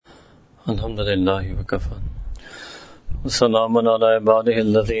الحمد لله وكفى وسلام على عباده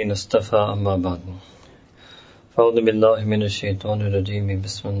الذين اصطفى أما بعد فأعوذ بالله من الشيطان الرجيم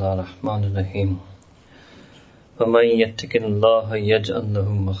بسم الله الرحمن الرحيم ومن يتق الله يجعل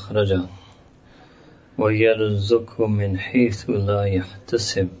له مخرجا ويرزقه من حيث لا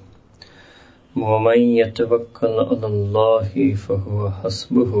يحتسب ومن يتوكل على الله فهو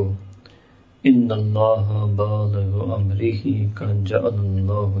حسبه ان اللہ بالغ امرہ قد جعل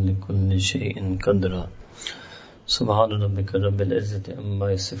اللہ لکل شیء قدرا سبحان ربک رب العزۃ عما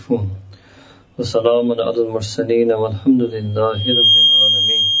یصفون وسلام علی المرسلین والحمد للہ رب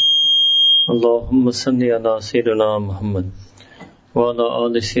العالمین اللہم صل علی سیدنا محمد وعلی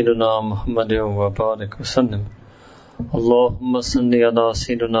آل سیدنا محمد وبارک وسلم اللہم صل علی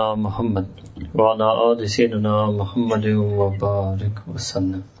سیدنا محمد وعلی آل سیدنا محمد وبارک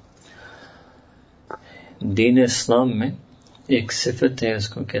وسلم۔ دین اسلام میں ایک صفت ہے، اس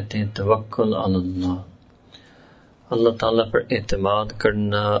کو کہتے ہیں توکل علی اللہ، اللہ تعالیٰ پر اعتماد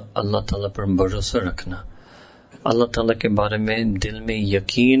کرنا، اللہ تعالیٰ پر بھروسہ رکھنا، اللہ تعالیٰ کے بارے میں دل میں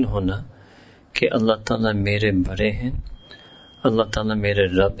یقین ہونا کہ اللہ تعالیٰ میرے بڑے ہیں، اللہ تعالیٰ میرے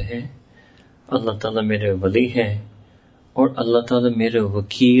رب ہیں، اللہ تعالیٰ میرے ولی ہیں اور اللہ تعالیٰ میرے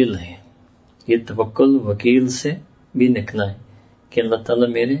وکیل ہیں۔ یہ توکل وکیل سے بھی نکلا ہے کہ اللہ تعالیٰ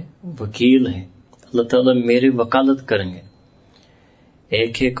میرے وکیل ہیں، اللہ تعالیٰ میری وکالت کریں گے۔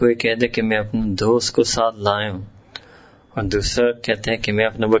 ایک ہے کوئی کہہ دے کہ میں اپنے دوست کو ساتھ لایا ہوں اور دوسرا کہتے ہیں کہ میں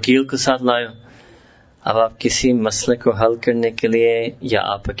اپنے وکیل کو ساتھ لایا ہوں۔ اب آپ کسی مسئلے کو حل کرنے کے لیے یا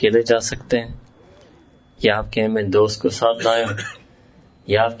آپ اکیلے جا سکتے ہیں، یا آپ کہیں میں دوست کو ساتھ لایا ہوں،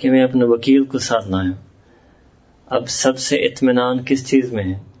 یا آپ کہیں میں اپنے وکیل کو ساتھ لایا ہوں۔ اب سب سے اطمینان کس چیز میں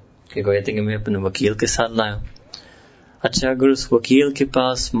ہے کہ کوئی کہتے ہیں کہ میں اپنے وکیل کے ساتھ لایا ہوں۔ اچھا، اگر اس وکیل کے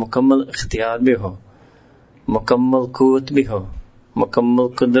پاس مکمل اختیار بھی ہو، مکمل قوت بھی ہو، مکمل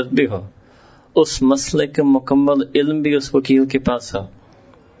قدرت بھی ہو، اس مسئلے کا مکمل علم بھی اس وکیل کے پاس ہو،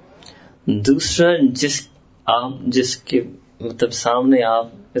 دوسرا جس کے مطلب سامنے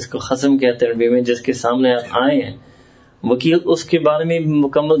آپ اس کو خصم کہتے ہیں عربی میں، جس کے سامنے آپ آئے ہیں، وکیل اس کے بارے میں بھی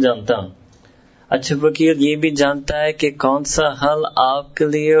مکمل جانتا ہوں۔ اچھا، وکیل یہ بھی جانتا ہے کہ کون سا حل آپ کے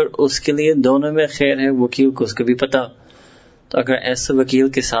لیے اور اس کے لیے دونوں میں خیر ہے، وکیل کو اس کو بھی پتا۔ تو اگر ایسے وکیل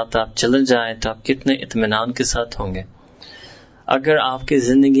کے ساتھ آپ چلے جائیں تو آپ کتنے اطمینان کے ساتھ ہوں گے۔ اگر آپ کی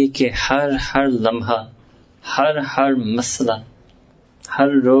زندگی کے ہر لمحہ، ہر مسئلہ،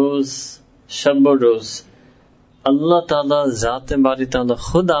 ہر روز، شب و روز اللہ تعالیٰ ذات باری تعالیٰ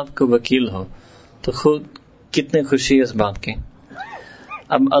خود آپ کا وکیل ہو تو خود کتنی خوشی ہے اس بات کی۔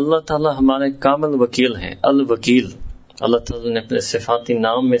 اب اللہ تعالیٰ ہمارے کامل وکیل ہیں، الوکیل۔ اللہ تعالیٰ نے اپنے صفاتی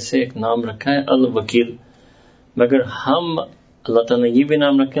نام میں سے ایک نام رکھا ہے الوکیل، مگر ہم اللہ تعالیٰ نے یہ بھی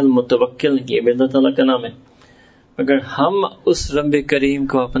نام رکھا ہے المتوکل، یہ بھی اللہ تعالیٰ کا نام ہے، مگر ہم اس رب کریم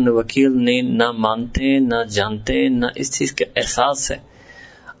کو اپنے وکیل نہ مانتے، نہ جانتے، نہ اس چیز کا احساس ہے۔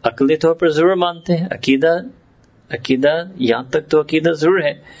 عقلی طور پر ضرور مانتے ہیں، عقیدہ یہاں تک تو عقیدہ ضرور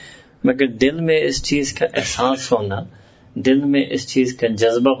ہے، مگر دل میں اس چیز کا احساس ہونا، دل میں اس چیز کا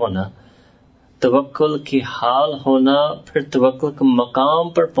جذبہ ہونا، توکل کی حال ہونا، پھر توکل کے مقام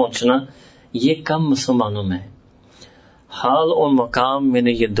پر پہنچنا، یہ کم مسلمانوں میں ہے۔ حال اور مقام میں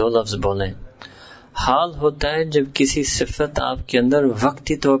نے یہ دو لفظ بولے۔ حال ہوتا ہے جب کسی صفت آپ کے اندر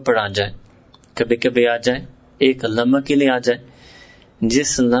وقتی طور پر آ جائے، کبھی کبھی آ جائے، ایک لمحہ کے لیے آ جائے،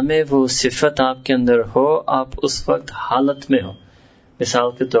 جس لمحے وہ صفت آپ کے اندر ہو آپ اس وقت حالت میں ہو۔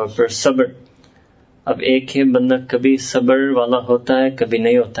 مثال کے طور پر صبر۔ اب ایک ہے بندہ کبھی صبر والا ہوتا ہے، کبھی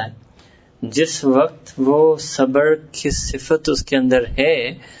نہیں ہوتا ہے۔ جس وقت وہ صبر کی صفت اس کے اندر ہے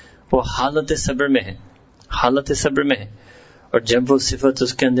وہ حالت صبر میں ہے، حالت صبر میں ہے، اور جب وہ صفت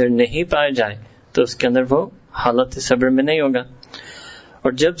اس کے اندر نہیں پائے جائے تو اس کے اندر وہ حالت صبر میں نہیں ہوگا۔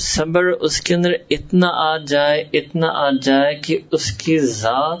 اور جب صبر اس کے اندر اتنا آ جائے کہ اس کی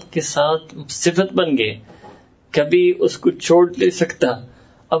ذات کے ساتھ صفت بن گئے، کبھی اس کو چھوڑ نہیں سکتا،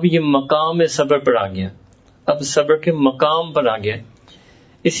 اب یہ مقام صبر پر آ گیا، اب صبر کے مقام پر آ گیا۔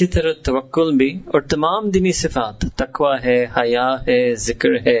 اسی طرح توکل بھی، اور تمام دینی صفات، تقوی ہے، حیا ہے،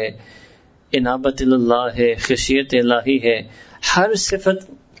 ذکر ہے، انابت اللہ ہے، خشیت الہی ہے، ہر صفت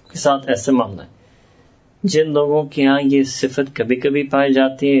کے ساتھ ایسے معاملہ ہے۔ جن لوگوں کے ہاں یہ صفت کبھی کبھی پائی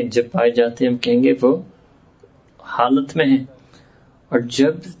جاتی ہے، جب پائی جاتی ہے ہم کہیں گے وہ حالت میں ہے، اور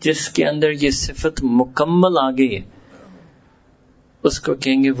جس کے اندر یہ صفت مکمل آ گئی ہے اس کو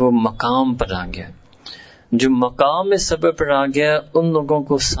کہیں گے وہ مقام پر آ گیا۔ جو مقام صبر پر آ گیا ان لوگوں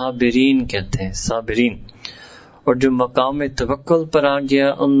کو صابرین کہتے ہیں، صابرین۔ اور جو مقام توکل پر آ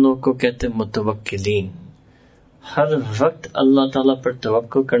گیا ان لوگوں کو کہتے ہیں متوکلین۔ ہر وقت اللہ تعالیٰ پر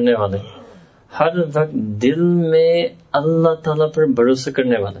توکل کرنے والے، ہر وقت دل میں اللہ تعالیٰ پر بھروسہ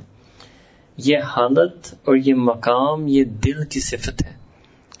کرنے والے، یہ حالت اور یہ مقام یہ دل کی صفت ہے.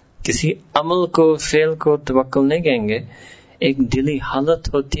 کسی عمل کو فعل کو توکل نہیں کہیں گے. ایک دلی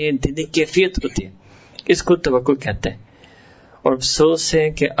حالت ہوتی ہے, دلی کیفیت ہوتی ہے, اس کو توکل کہتے ہیں. اور افسوس ہے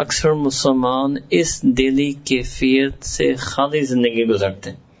کہ اکثر مسلمان اس دلی کیفیت سے خالی زندگی گزارتے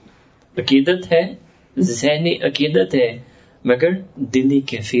ہیں. عقیدت ہے, ذہنی عقیدت ہے, مگر دلی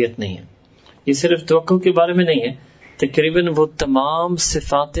کیفیت نہیں ہے. یہ صرف توکل کے بارے میں نہیں ہے, تقریباً وہ تمام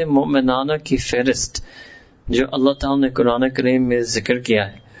صفات مومنانہ کی فہرست جو اللہ تعالیٰ نے قرآن کریم میں ذکر کیا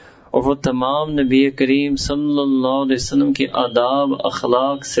ہے, اور وہ تمام نبی کریم صلی اللہ علیہ وسلم کی آداب,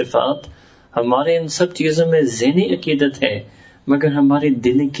 اخلاق, صفات, ہمارے ان سب چیزوں میں ذہنی عقیدت ہے, مگر ہماری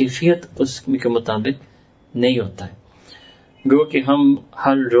دلی کیفیت اس کے مطابق نہیں ہوتا ہے. گو کہ ہم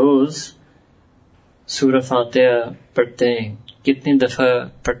ہر روز سورہ فاتحہ پڑھتے ہیں, کتنی دفعہ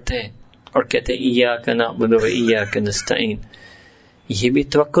پڑھتے ہیں اور کہتے ہیں ایاک نعبد و ایاک نستعین. یہ بھی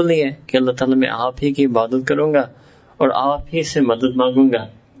توکل ہی ہے کہ اللہ تعالیٰ میں آپ ہی کی عبادت کروں گا اور آپ ہی سے مدد مانگوں گا,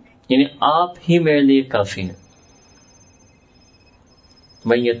 یعنی آپ ہی میرے لیے کافی ہیں.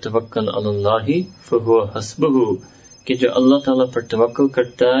 من یتوکل علی اللہ فہو حسبہ, کہ جو اللہ تعالیٰ پر توکل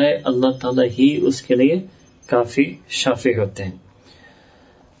کرتا ہے اللہ تعالیٰ ہی اس کے لیے کافی شافی ہوتے ہیں.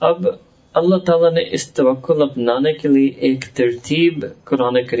 اب اللہ تعالیٰ نے اس توکل اپنانے کے لیے ایک ترتیب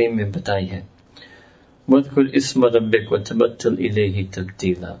قرآن کریم میں بتائی ہے. وَاذْكُرْ اسْمَ رَبِّكَ وَتَبَتَّلْ إِلَيْهِ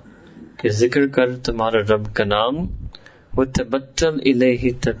تَبْتِيلًا, کہ ذکر کر تمہارا رب کا نام, وَتَبَتَّلْ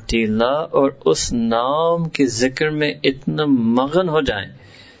إِلَيْهِ تَبْتِيلًا, اور اس نام کے ذکر میں اتنا مغن ہو جائیں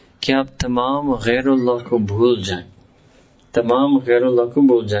کہ آپ تمام غیر اللہ کو بھول جائیں, تمام غیر اللہ کو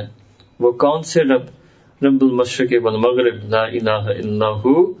بھول جائیں. وہ کون سے رب؟ رب المشرق والمغرب لا الہ الا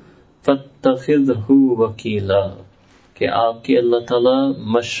ہو فاتخذہ وکیلا, کہ آپ کی اللہ تعالیٰ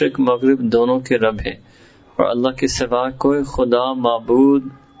مشرق مغرب دونوں کے رب ہیں, اور اللہ کے سوا کوئی خدا معبود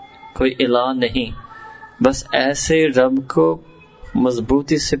کوئی الہ نہیں. بس ایسے رب کو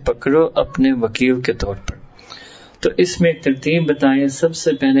مضبوطی سے پکڑو اپنے وکیل کے طور پر. تو اس میں ایک ترتیب بتائیں. سب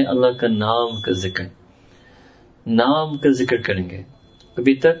سے پہلے اللہ کا نام کا ذکر, نام کا ذکر کریں گے.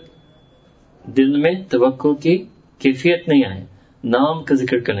 ابھی تک دل میں توکل کی کیفیت نہیں آئی, نام کا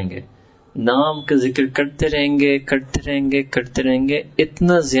ذکر کریں گے. نام کا ذکر کرتے رہیں گے کرتے رہیں گے کرتے رہیں گے,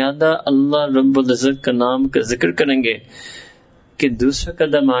 اتنا زیادہ اللہ رب العزت کا نام کا ذکر کریں گے کہ دوسرا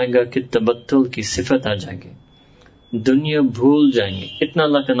قدم آئے گا کہ تبتل کی صفت آ جائے گی, دنیا بھول جائیں گے. اتنا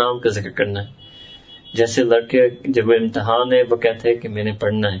اللہ کا نام کا ذکر کرنا ہے. جیسے لڑکے جب امتحان ہے وہ کہتے ہیں کہ میں نے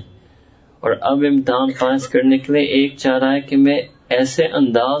پڑھنا ہے, اور اب امتحان پاس کرنے کے لیے ایک چاہ رہا ہے کہ میں ایسے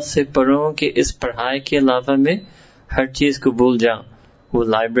انداز سے پڑھوں کہ اس پڑھائی کے علاوہ میں ہر چیز کو بھول جاؤں. وہ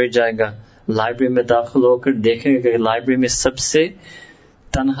لائبریری جائے گا, لائبریری میں داخل ہو کر دیکھے گا کہ لائبریری میں سب سے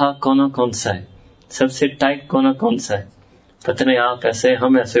تنہا کونا کون سا ہے, سب سے ٹائٹ کونا کون سا ہے. پتہ نہیں آپ ایسے,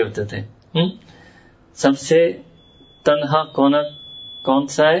 ہم ایسے ہوتے تھے. سب سے تنہا کونا کون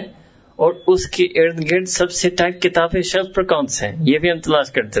سا ہے, اور اس کے ارد گرد سب سے ٹائٹ کتابیں شیلف پر کون سے ہیں, یہ بھی ہم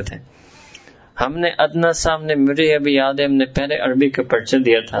تلاش کرتے تھے. ہم نے ادنا صاحب نے, مجھے ابھی یاد ہے, ہم نے پہلے عربی کا پرچہ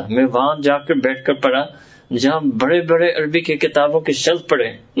دیا تھا, میں وہاں جا کر بیٹھ کر پڑھا جہاں بڑے بڑے عربی کی کتابوں کے شیلف پڑے.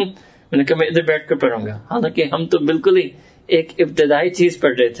 میں نے کہا میں ادھر بیٹھ کر پڑھوں گا, حالانکہ ہم تو بالکل ہی ایک ابتدائی چیز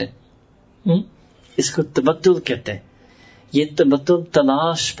پڑھ رہے تھے. اس کو تبتل کہتے ہیں. یہ تبتل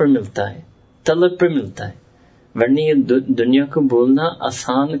تلاش پر ملتا ہے, طلب پر ملتا ہے, ورنہ یہ دنیا کو بھولنا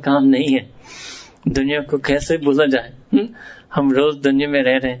آسان کام نہیں ہے. دنیا کو کیسے بھولا جائے؟ ہم روز دنیا میں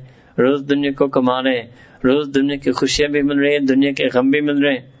رہ رہے ہیں, روز دنیا کو کما رہے ہیں, روز دنیا کی خوشیاں بھی مل رہی ہیں, دنیا کے غم بھی مل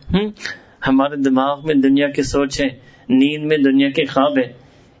رہے ہیں. ہمارے دماغ میں دنیا کی سوچ ہے, نیند میں دنیا کے خواب ہے.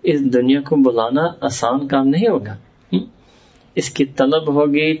 اس دنیا کو بلانا آسان کام نہیں ہوگا. اس کی طلب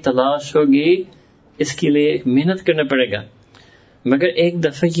ہوگی, تلاش ہوگی, اس کے لیے محنت کرنا پڑے گا. مگر ایک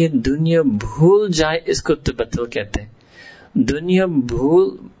دفعہ یہ دنیا بھول جائے, اس کو تبتل کہتے ہیں. دنیا بھول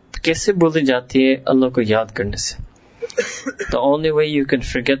کیسے بھولی جاتی ہے؟ اللہ کو یاد کرنے سے. The only way you can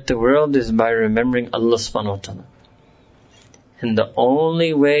forget the world is by remembering Allah subhanahu wa ta'ala. And the only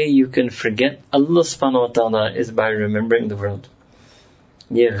way you can forget Allah subhanahu wa ta'ala is by remembering the world.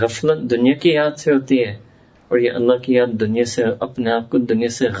 یہ غفلت دنیا کی یاد سے ہوتی ہے, اور یہ اللہ کی یاد دنیا سے, اپنے آپ کو دنیا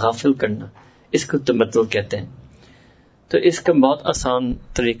سے غافل کرنا, اس کو تبتل کہتے ہیں. تو اس کا بہت آسان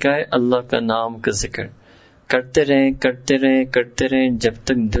طریقہ ہے, اللہ کا نام کا ذکر کرتے رہیں کرتے رہیں کرتے رہیں جب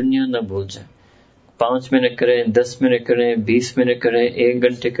تک دنیا نہ بھول جائے. 5 منٹ کریں, 10 منٹ کریں, 20 منٹ کریں, 1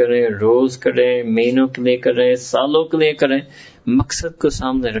 گھنٹے کریں, روز کریں, مہینوں کے لیے کریں, سالوں کے لیے کریں, مقصد کو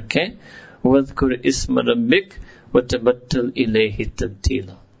سامنے رکھیں. وَاذْكُرْ اسْمَ رَبِّكَ وَتَبَتَّلْ إِلَيْهِ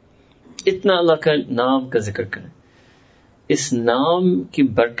تَبْتِيلًا. اتنا اللہ کا نام کا ذکر کریں. اس نام کی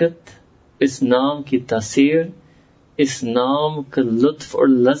برکت, اس نام کی تاثیر, اس نام کا لطف اور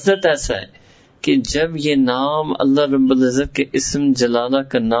لذت ایسا ہے کہ جب یہ نام اللہ رب العزت کے اسم جلالہ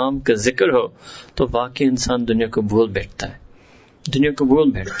کا نام کا ذکر ہو تو واقعی انسان دنیا کو بھول بیٹھتا ہے، دنیا کو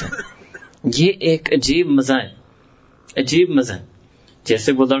بھول بیٹھتا ہے. یہ ایک عجیب مزہ ہے، عجیب مزہ ہے.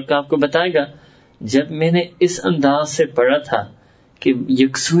 جیسے وہ لڑکا آپ کو بتائے گا، جب میں نے اس انداز سے پڑھا تھا کہ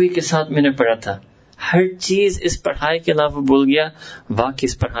یکسوئی کے ساتھ میں نے پڑھا تھا، ہر چیز اس پڑھائی کے علاوہ بھول گیا، واقعی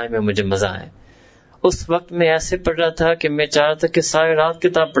اس پڑھائی میں مجھے مزہ آیا. اس وقت میں ایسے پڑھ رہا تھا کہ میں چاہ رہا تھا کہ ساری رات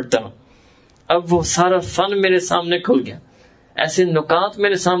کتاب پڑھتا ہوں. اب وہ سارا فن میرے سامنے کھل گیا، ایسے نکات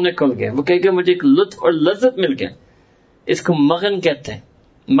میرے سامنے کھل گئے. وہ کہے کہ مجھے ایک لطف اور لذت مل گیا. اس کو مغن کہتے ہیں،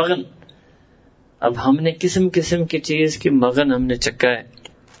 مغن. اب ہم نے قسم قسم کی چیز کی مغن ہم نے چکا ہے.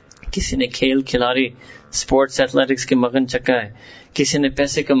 کسی نے کھیل کھلاڑی اسپورٹس ایتھلیٹکس کی مغن چکا ہے، کسی نے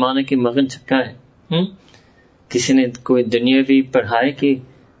پیسے کمانے کی مغن چکا ہے، کسی نے کوئی دنیاوی پڑھائی کی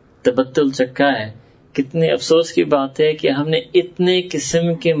تبتل چکا ہے. کتنے افسوس کی بات ہے کہ ہم نے اتنے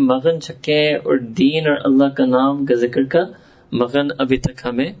قسم کے مغن چکے ہیں اور دین اور اللہ کا نام کا ذکر کا مغن ابھی تک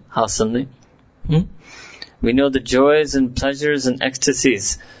ہمیں حاصل نہیں. We know the joys and pleasures and ecstasies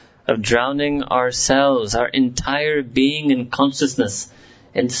of drowning ourselves, our entire being in consciousness,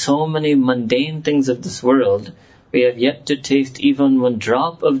 and so many mundane things of this world. We have yet to taste even one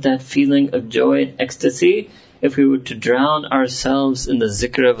drop of that feeling of joy and ecstasy if we were to drown ourselves in the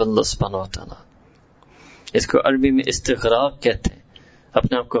zikr of Allah subhanahu wa ta'ala. اس کو عربی میں استغراق کہتے ہیں،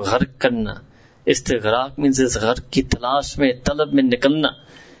 اپنے آپ کو غرق کرنا. استغراق means اس غرق کی تلاش میں، طلب میں نکلنا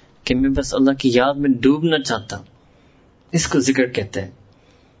کہ میں بس اللہ کی یاد میں ڈوبنا چاہتا ہوں. اس کو ذکر کہتے ہیں.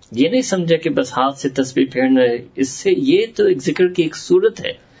 یہ نہیں سمجھا کہ بس ہاتھ سے تسبیح پھیرنا ہے، اس سے یہ تو ایک ذکر کی ایک صورت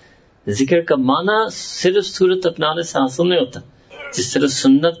ہے. ذکر کا معنی صرف صورت اپنانے سے حاصل نہیں ہوتا، جس طرح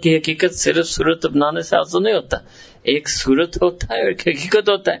سنت کی حقیقت صرف صورت اپنانے سے حاصل نہیں ہوتا. ایک صورت ہوتا ہے اور ایک حقیقت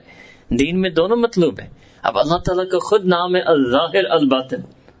ہوتا ہے. دین میں دونوں مطلوب ہیں. اب اللہ تعالیٰ کا خود نام ہے الظاہر الباطن.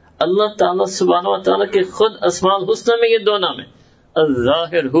 اللہ تعالیٰ سبحانہ و تعالیٰ کے خود اسماء الحسنہ میں یہ دو نام ہیں،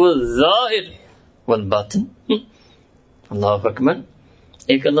 الظاہر هو الظاہر والباطن. اللہ اکبر.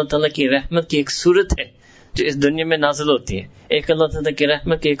 ایک اللہ تعالیٰ کی رحمت کی ایک صورت ہے جو اس دنیا میں نازل ہوتی ہے، ایک اللہ تعالیٰ کی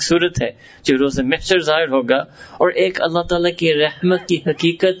رحمت کی ایک صورت ہے جو روز محشر ظاہر ہوگا، اور ایک اللہ تعالیٰ کی رحمت کی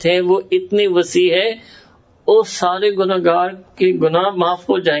حقیقت ہے. وہ اتنی وسیع ہے، وہ سارے گناہگار کے گناہ معاف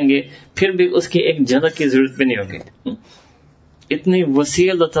ہو جائیں گے، پھر بھی اس کی ایک جھلک کی ضرورت بھی نہیں ہوگی. اتنی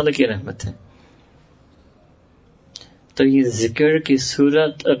وسیع اللہ تعالیٰ کی رحمت ہے. تو یہ ذکر کی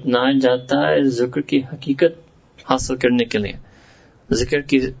صورت اپنایا جاتا ہے ذکر کی حقیقت حاصل کرنے کے لیے. ذکر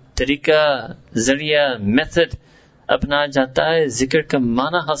کی طریقہ، ذریعہ، میتھڈ اپنایا جاتا ہے ذکر کا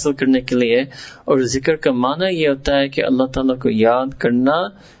معنی حاصل کرنے کے لیے. اور ذکر کا معنی یہ ہوتا ہے کہ اللہ تعالیٰ کو یاد کرنا،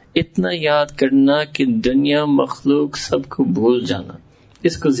 اتنا یاد کرنا کہ دنیا مخلوق سب کو بھول جانا.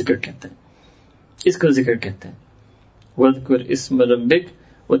 اس کو ذکر کہتے ہیں، اس کو ذکر کہتے ہیں. وَذْكُرْ اسْمَ رَبِّكَ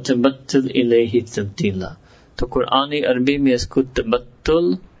وَتَبَتَّلْ إِلَيْهِ تَبْتِيلًا. تو قرآنی عربی میں اس کو تبتل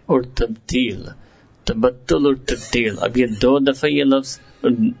اور تبدیل، تبتل اور تبدیل. اب یہ دو دفعہ یہ لفظ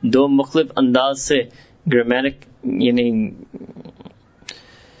دو مختلف انداز سے گرامرک یعنی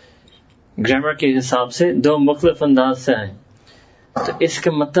گرامر کے حساب سے دو مختلف انداز سے آئے. تو اس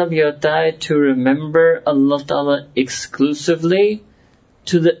کا مطلب یہ ہوتا ہے to remember اللہ تعالیٰ exclusively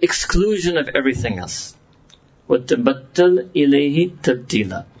to the exclusion of everything else. وَتَبَتَّلْ إِلَيْهِ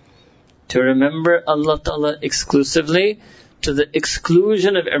تَبْتِيلًا. To remember Allah Ta'ala exclusively to the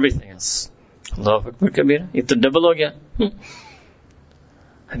exclusion of everything else. اللہ اکبر کبیرہ. یہ تو ڈبل ہو گیا.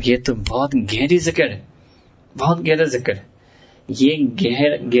 اب یہ تو بہت گہری ذکر ہے، بہت گہرا ذکر ہے. یہ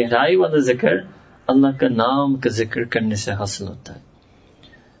گہرائی والا ذکر اللہ کا نام کا ذکر کرنے سے حاصل ہوتا ہے.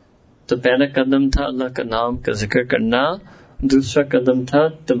 تو پہلا قدم تھا اللہ کا نام کا ذکر کرنا، دوسرا قدم تھا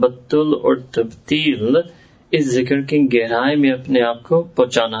تبتل اور تبدیل، اس ذکر کی گہرائی میں اپنے آپ کو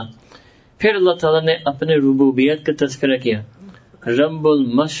پہنچانا. پھر اللہ تعالیٰ نے اپنے ربوبیت کا تذکرہ کیا، رب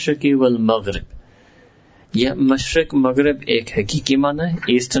المشرق والمغرب. یہ مشرق مغرب ایک حقیقی معنی ہے،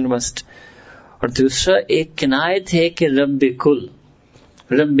 ایسٹ اینڈ ویسٹ، اور دوسرا ایک کنایت ہے کہ رب کل،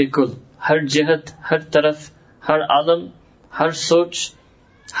 رب کل، ہر جہت، ہر طرف، ہر عالم، ہر سوچ،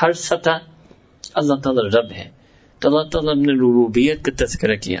 ہر سطح اللہ تعالیٰ رب ہے. تو اللہ تعالیٰ نے ربوبیت کا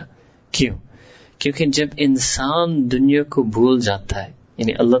تذکرہ کیا. کیوں؟ کیونکہ جب انسان دنیا کو بھول جاتا ہے،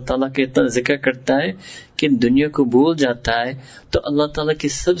 یعنی اللہ تعالیٰ کا اتنا ذکر کرتا ہے کہ دنیا کو بھول جاتا ہے، تو اللہ تعالیٰ کی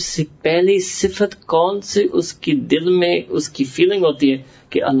سب سے پہلی صفت کون سی اس کی دل میں اس کی فیلنگ ہوتی ہے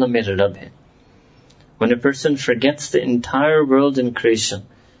کہ اللہ میرا رب ہے. When a person forgets the entire world in creation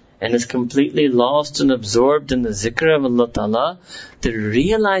and is completely lost and absorbed in the zikr of Allah Ta'ala, the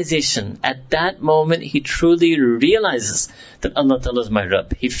realization at that moment he truly realizes that Allah Ta'ala is my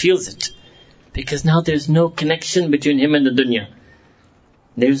Rabb. He feels it. Because now there's no connection between him and the dunya.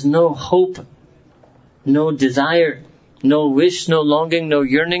 There's no hope no desire, no wish, no longing, no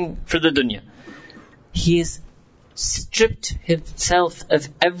yearning for the dunya. He has stripped himself of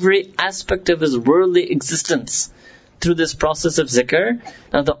every aspect of his worldly existence through this process of zikr.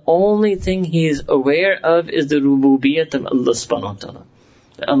 Now the only thing he is aware of is the rububiyyat of Allah subhanahu wa ta'ala.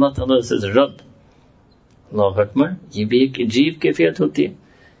 Allah ta'ala is his Rabb. Allahu Akbar. یہ بھی ایک عجیب کیفیت ہوتی ہے.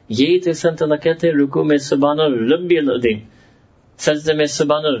 یہی تو سن تعالیٰ کہتے ہیں رکوع میں سبحان ربی العظیم, سجدے میں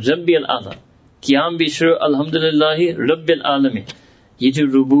سبحان ربی الاعلی, قیام بھی شروع الحمدللہ رب العالمین. یہ جو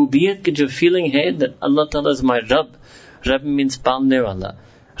ربوبیت کی جو فیلنگ ہے that اللہ تعالیٰ is my رب. رب means پالنے والا.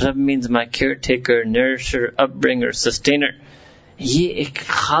 رب means my caretaker, nourisher, upbringer, sustainer. یہ ایک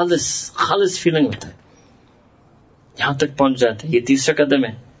خالص فیلنگ ہوتا ہے. یہاں تک پہنچ جاتے ہیں. یہ تیسرا قدم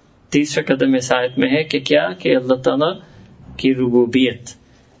ہے. تیسرا قدم اس آیت میں ہے کہ کیا کہ اللہ تعالیٰ کی ربوبیت.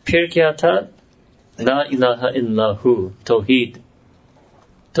 پھر کیا تھا؟ لا الہ الا ہو, توحید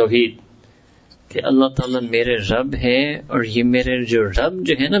کہ اللہ تعالیٰ میرے رب ہے, اور یہ میرے جو رب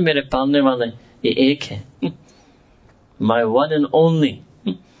جو ہے نا میرے پالنے والے یہ ایک ہے. my one and only,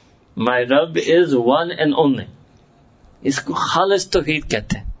 my رب is one and only. اس کو خالص توحید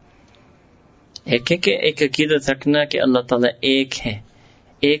کہتے ہیں. ایک ہے کہ ایک عقیدت رکھنا کہ اللہ تعالیٰ ایک ہے,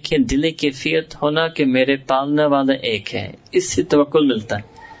 ایک ہے دلی کیفیت ہونا کہ میرے پالنے والا ایک ہے. اس سے توکل ملتا ہے.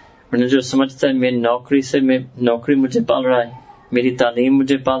 ورنہ جو سمجھتا ہے میری نوکری مجھے پال رہا ہے, میری تعلیم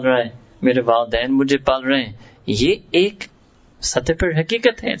مجھے پال رہا ہے, میرے والدین مجھے پال رہے ہیں, یہ ایک سطح پر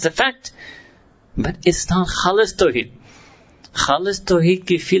حقیقت ہے, it's a fact. But it's not خالص توحید. خالص توحید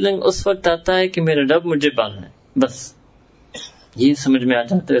کی فیلنگ اس وقت آتا ہے کہ میرا رب مجھے پال رہا ہے, بس یہ سمجھ میں آ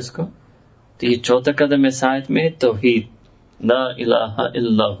جاتا ہے اس کو. تو یہ چوتھا قدم ہے آیت میں, توحید, لا الہ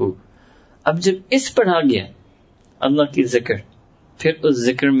الا ہو. اب جب اس پر آ گیا اللہ کی ذکر, پھر اس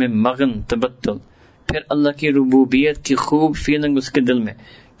ذکر میں مغن تبتل, پھر اللہ کی ربوبیت کی خوب فیلنگ اس کے دل میں,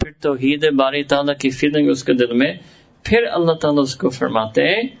 پھر توحید باری تعالیٰ کی فیلنگ اس کے دل میں, پھر اللہ تعالیٰ اس کو فرماتے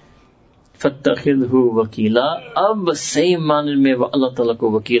ہیں فَاتَّخِذْهُ وَكِيلًا. اب صحیح معنی میں وہ اللہ تعالیٰ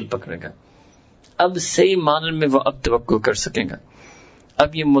کو وکیل پکڑے گا. اب صحیح معنی میں وہ اب توقع کر سکے گا.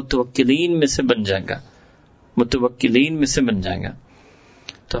 اب یہ متوکلین میں سے بن جائے گا.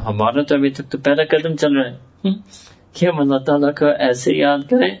 تو ہمارا تو ابھی تک تو پہلا قدم چل رہا ہے کہ ہم اللہ تعالیٰ کو ایسے یاد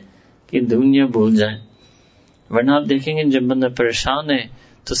کریں کہ دنیا بھول جائیں. ورنہ آپ دیکھیں گے جب بندہ پریشان ہے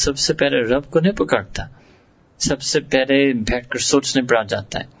تو سب سے پہلے رب کو نہیں پکارتا, سب سے پہلے بیٹھ کر سوچنے پر آ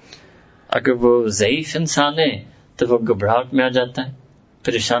جاتا ہے. اگر وہ ضعیف انسان ہے تو وہ گھبراہٹ میں آ جاتا ہے,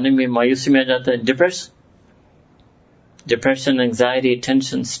 پریشانی میں, مایوسی میں آ جاتا ہے. Depression, anxiety,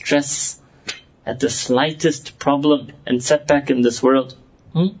 tension, stress at the slightest problem and setback in this world.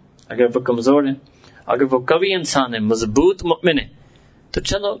 اگر وہ کمزور ہے, اگر وہ قوی انسان ہے, مضبوط مومن ہے, تو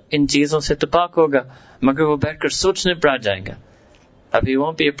چلو ان چیزوں سے تو پاک ہوگا, مگر وہ بیٹھ کر سوچنے پر آ جائے گا. اب he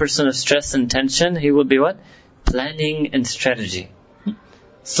won't be a person of stress and tension, he will be what? Planning and strategy.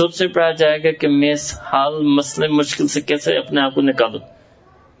 سوچنے پر آ جائے گا کہ میں اس حال مسئلے مشکل سے کیسے اپنے آپ کو نکالوں.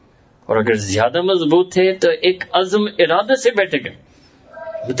 اور اگر زیادہ مضبوط ہے تو ایک عزم ارادہ سے بیٹھے گا,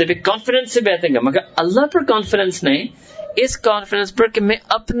 مطلب کانفیڈنس سے بیٹھے گا, مگر اللہ پر کانفیڈنس نہیں, اس کانفیڈنس پر کہ میں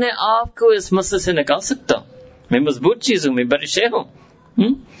اپنے آپ کو اس مسئلے سے نکال سکتا ہوں, میں مضبوط چیز ہوں, میں بڑی شے ہوں.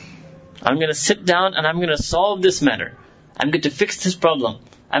 I'm going to sit down and I'm going to solve this matter. I'm going to fix this problem.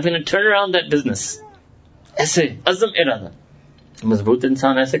 I'm going to turn around that business. ایسے عزم ارادہ. مضبوط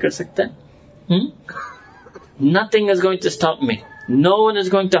انسان ایسے کر سکتا ہے. Nothing is going to stop me. No one is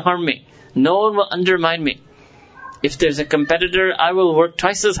going to harm me. No one will undermine me. If there's a competitor, I will work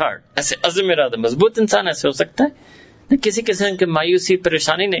twice as hard. ایسے عزم ارادہ. مضبوط انسان ایسے ہو سکتا ہے. کسی قسم کی مایوسی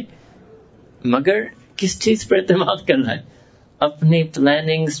پریشانی نہیں, مگر کس چیز پر اعتماد کرنا ہے؟ اپنی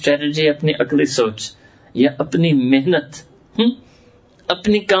پلاننگ, اسٹریٹجی, اپنی عقلی سوچ یا اپنی محنت,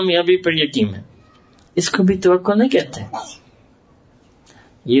 اپنی کامیابی پر یقین ہے. اس کو بھی توقع نہیں کہتے.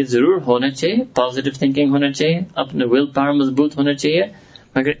 یہ ضرور ہونا چاہیے, پازیٹیو تھنکنگ ہونا چاہیے, اپنے ول پاور مضبوط ہونا چاہیے,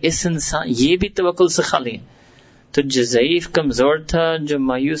 مگر اس انسان یہ بھی توقع سے خالی ہے. تو جو ضعیف, کمزور تھا, جو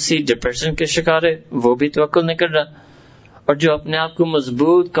مایوسی, ڈپریشن کے شکار ہے, وہ بھی توقع نہیں کر رہا. اور جو اپنے آپ کو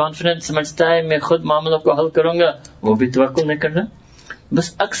مضبوط, کانفیڈنٹ سمجھتا ہے میں خود معاملوں کو حل کروں گا, وہ بھی توقع نہیں کر رہا.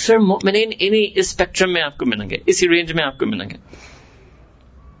 بس اکثر مومنین انہی اس اسپیکٹرم میں آپ کو ملیں گے, اسی رینج میں آپ کو ملیں گے.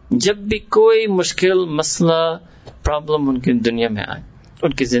 جب بھی کوئی مشکل, مسئلہ, پرابلم ان کی دنیا میں آئے,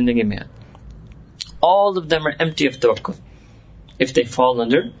 ان کی زندگی میں آئے, all of them are empty of tawakkul if they fall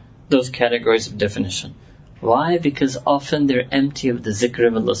under those categories of definition. Why? Because often they're empty of the zikr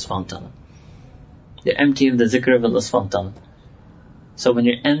of Allah subhanahu wa ta'ala. They're empty of the zikr of Allah subhanahu wa ta'ala. So when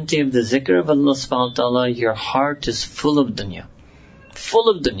you're empty of the zikr of Allah subhanahu wa ta'ala, your heart is full of dunya. Full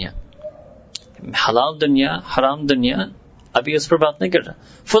of dunya. Halal dunya, haram dunya, abhi us par baat nahi kar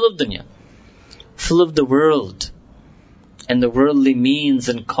raha. Full of dunya. full of the world and the worldly means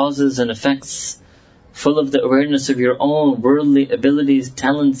and causes and effects, full of the awareness of your own worldly abilities,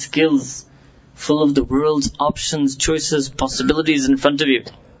 talents, skills, full of the world's options, choices, possibilities in front of you.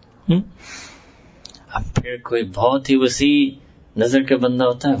 اب پھر کوئی بہت ہی وسیع نظر کا بندہ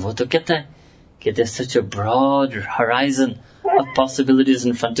ہوتا ہے، وہ تو کہتا ہے کہ there's such a broad horizon of possibilities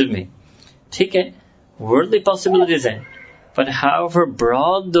in front of me. ٹھیک ہے، worldly possibilities ہیں، but however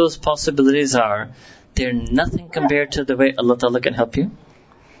broad those possibilities are, they're nothing compared to the way Allah Ta'ala can help you.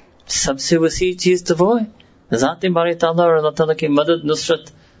 سب سے وسیع چیز تو وہ ہے ذات باری تعالیٰ اور اللہ تعالیٰ کی مدد، نصرت،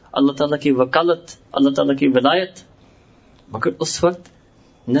 اللہ تعالیٰ کی وکالت، اللہ تعالیٰ کی ولایت. مگر اس وقت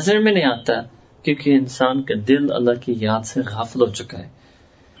نظر میں نہیں آتا کیونکہ انسان کا دل اللہ کی یاد سے غافل ہو چکا ہے.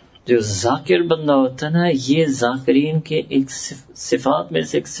 جو ذاکر بندہ ہوتا ہے نا، یہ ذاکرین کے ایک صفات میں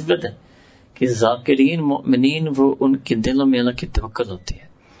سے ایک صفت ہے کہ ذاکرین مؤمنین وہ ان کے دلوں میں اللہ کی توکل ہوتی ہے،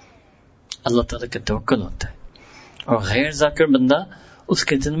 اللہ تعالیٰ کا توکل ہوتا ہے. اور غیر ذاکر بندہ، اس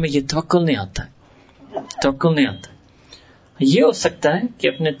کے دل میں یہ توکل نہیں آتا ہے، توکل نہیں آتا. یہ ہو سکتا ہے کہ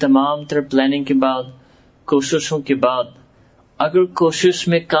اپنے تمام تر پلاننگ کے بعد، کوششوں کے بعد، اگر کوشش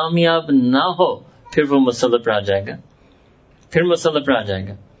میں کامیاب نہ ہو پھر وہ مسئلہ پر آ جائے گا،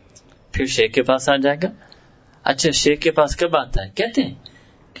 پھر شیخ کے پاس آ جائے گا. اچھا شیخ کے پاس کب آتا ہے؟ کہتے ہیں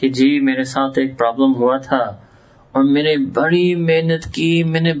کہ جی میرے ساتھ ایک پرابلم ہوا تھا اور میں نے بڑی محنت کی،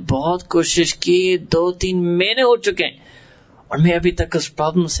 میں نے بہت کوشش کی، 2-3 مہینے ہو چکے ہیں اور میں ابھی تک اس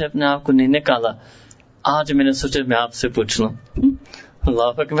پرابلم سے اپنے آپ کو نہیں نکالا. آج میں نے سوچا میں آپ سے پوچھ لوں.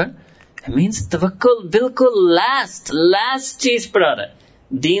 اللہ اکبر. مینس توکل بالکل لاسٹ چیز پر آ رہا ہے.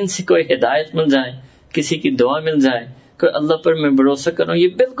 دین سے کوئی ہدایت مل جائے، کسی کی دعا مل جائے، کوئی اللہ پر میں بھروسہ کروں، یہ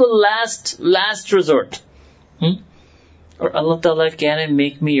بالکل لاسٹ ریزورٹ. اور اللہ تعالیٰ کہہ رہے ہیں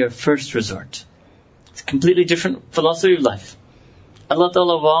make me your first resort. It's completely different philosophy of life. اللہ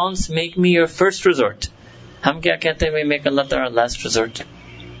تعالیٰ wants make me your first resort. ہم کیا کہتے ہیں we make اللہ تعالیٰ last resort.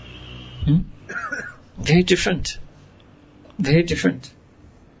 Very different.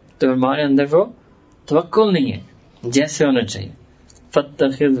 تو ہمارے اندر وہ توکل نہیں ہے جیسے ہونا چاہیے.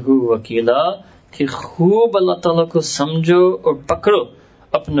 فَاتَّخِذْهُ وَكِيلًا، کہ خوب اللہ تعالیٰ کو سمجھو اور پکڑو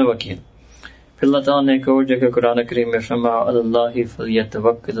اپنا وکیل. پھر اللہ تعالیٰ نے ایک اور جگہ قرآن کریم میں فرمایا عَلَى اللَّهِ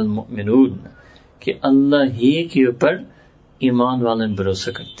فَلْيَتَوَكَّلِ الْمُؤْمِنُونَ، کہ اللہ ہی کے اوپر ایمان والے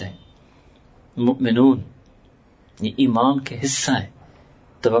بھروسہ کرتے ہیں. مؤمنون یہ ایمان کا حصہ ہے،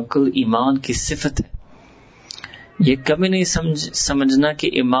 توکل ایمان کی صفت ہے. یہ کبھی نہیں سمجھنا کہ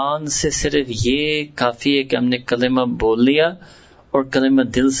ایمان سے صرف یہ کافی ہے کہ ہم نے کلمہ بول لیا اور کلمہ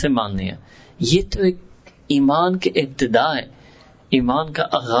دل سے مان لیا. یہ تو ایک ایمان کی ابتدا ہے، ایمان کا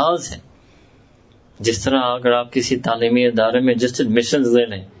آغاز ہے. جس طرح اگر آپ کسی تعلیمی ادارے میں جس ایڈمیشنز لے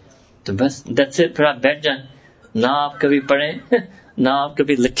لیں تو بس دیٹس اٹ، پھر آپ بیٹھ جائیں، نہ آپ کبھی پڑھیں، نہ آپ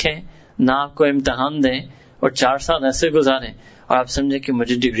کبھی لکھیں، نہ آپ کو امتحان دیں اور 4 سال ایسے گزاریں اور آپ سمجھیں کہ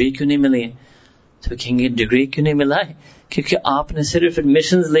مجھے ڈگری کیوں نہیں ملی ہے. تو کہیں گے ڈگری کیوں نہیں ملا ہے؟ کیونکہ آپ نے صرف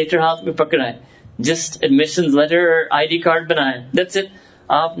ایڈمیشنز لیٹر ہاتھ میں پکڑا ہے، جسٹ ایڈمیشنز لیٹر اور ID کارڈ بنایا، دیٹس اٹ.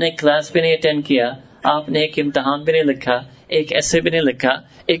 آپ نے کلاس بھی نہیں اٹینڈ کیا، آپ نے ایک امتحان بھی نہیں لکھا، ایک ایسے بھی نہیں لکھا،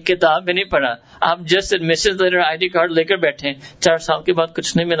 ایک کتاب بھی نہیں پڑھا. آپ just admission letter ID card لے کر بیٹھے، 4 سال کے بعد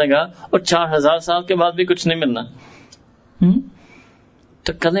کچھ نہیں ملے گا اور 4000 سال کے بعد بھی کچھ نہیں ملنا.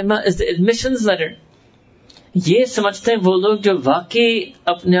 تو کلمہ از دی ایڈمیشنز لیٹر. یہ سمجھتے ہیں وہ لوگ جو واقعی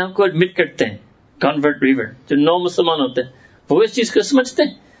اپنے آپ کو ایڈمٹ کرتے ہیں، کنورٹ ریور جو نو مسلمان ہوتے ہیں، وہ اس چیز کو سمجھتے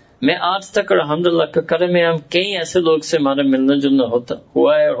ہیں. میں آج تک اور الحمدللہ کا کرم ہے ہم کئی ایسے لوگ سے ہمارا ملنا جلنا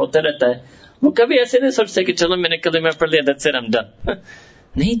ہوا ہے اور ہوتا رہتا ہے، وہ کبھی ایسے نہیں سوچتے کہ چلو میں نے کلمہ پڑھ لیا that's it I am done.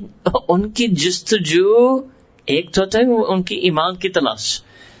 نہیں، ان کی جستجو ایک تو ہوتا ہے ان کی ایمان کی تلاش.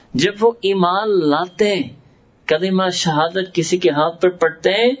 جب وہ ایمان لاتے ہیں، کلمہ شہادت کسی کے ہاتھ پر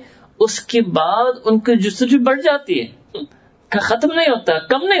پڑھتے ہیں، اس کے بعد ان کی جستجو بڑھ جاتی ہے، ختم نہیں ہوتا،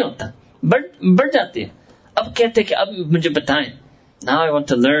 کم نہیں ہوتا، بڑھ جاتی ہے. اب کہتے کہ اب مجھے بتائیں، now I want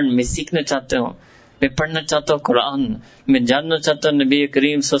to learn، میں سیکھنا چاہتا ہوں، میں پڑھنا چاہتا ہوں قرآن، میں جاننا چاہتا ہوں نبی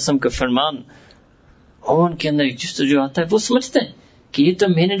کریم صلی اللہ علیہ وسلم کا فرمان. اور ان کے اندر ایک جستجو آتا ہے، وہ سمجھتے ہیں کہ یہ تو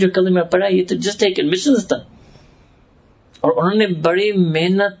میں نے جو کلمہ پڑھا یہ تو جسٹ ایک ایڈمیشن تھا، اور انہوں نے بڑی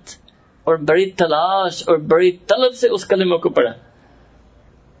محنت اور بڑی تلاش اور بڑی طلب سے اس کلمہ کو پڑھا.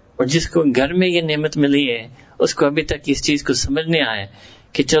 اور جس کو گھر میں یہ نعمت ملی ہے اس کو ابھی تک اس چیز کو سمجھ نہیں آیا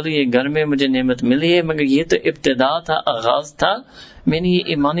کہ چلو یہ گھر میں مجھے نعمت ملی ہے، مگر یہ تو ابتدا تھا، آغاز تھا، میں نے یہ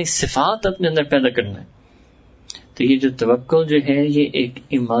ایمانی صفات اپنے اندر پیدا کرنا ہے. تو یہ جو توکل جو ہے یہ ایک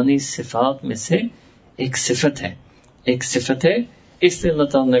ایمانی صفات میں سے ایک صفت ہے. اس لیے اللہ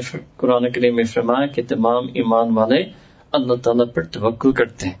تعالیٰ نے قرآن کریم میں فرمایا کہ تمام ایمان والے اللہ تعالیٰ پر توکل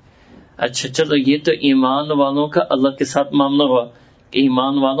کرتے ہیں. اچھا چلو یہ تو ایمان والوں کا اللہ کے ساتھ معاملہ ہوا، کہ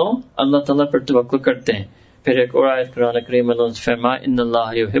ایمان والوں اللہ تعالیٰ پر توکل کرتے ہیں. پھر ایک اور آیت قرآن کریم میں فرمایا ان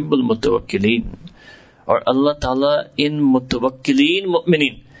اللہ یحب المتوکلین، اور اللہ تعالیٰ ان متوکلین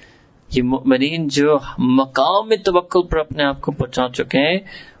مؤمنین، یہ مؤمنین جو مقام توکل پر اپنے آپ کو پہنچا چکے ہیں،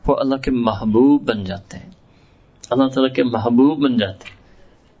 وہ اللہ کے محبوب بن جاتے ہیں، اللہ تعالیٰ کے محبوب بن جاتے ہیں.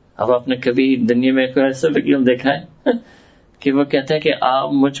 اب آپ نے کبھی دنیا میں کوئی ایسا وکیل دیکھا ہے کہ وہ کہتا ہے کہ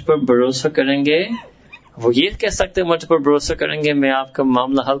آپ مجھ پر بھروسہ کریں گے، وہ یہ کہہ سکتے مجھ پر بھروسہ کریں گے میں آپ کا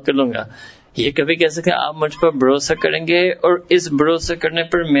معاملہ حل کر لوں گا؟ یہ کبھی کہہ سکتے آپ مجھ پر بھروسہ کریں گے اور اس بھروسہ کرنے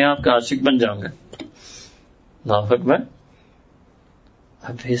پر میں آپ کا عاشق بن جاؤں گا؟ اللہ اکبر.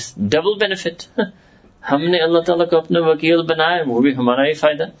 اب اس ڈبل بینیفٹ، ہم نے اللہ تعالیٰ کو اپنا وکیل بنایا، وہ بھی ہمارا ہی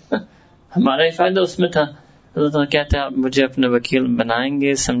فائدہ، ہمارا ہی فائدہ اس میں تھا. اللہ تعالیٰ کہتے ہیں آپ مجھے اپنا وکیل بنائیں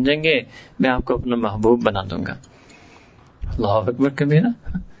گے، سمجھیں گے، میں آپ کو اپنا محبوب بنا دوں گا. اللہ اکبر کبیرہ.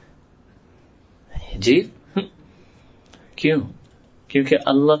 جی کیوں؟ کیونکہ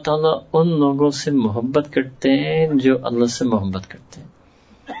اللہ تعالیٰ ان لوگوں سے محبت کرتے ہیں جو اللہ سے محبت کرتے ہیں.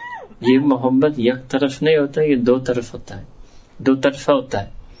 یہ محبت یک طرف نہیں ہوتا، یہ دو طرف ہوتا ہے، دو طرفہ ہوتا ہے.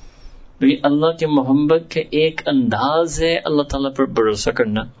 یہ اللہ کے محبت کے ایک انداز ہے اللہ تعالیٰ پر بھروسہ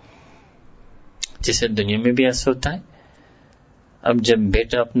کرنا، جسے دنیا میں بھی ایسا ہوتا ہے. اب جب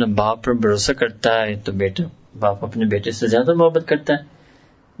بیٹا اپنا باپ پر بھروسہ کرتا ہے تو باپ اپنے بیٹے سے زیادہ محبت کرتا ہے.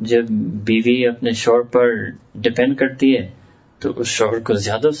 جب بیوی اپنے شوہر پر ڈیپینڈ کرتی ہے تو اس شوہر کو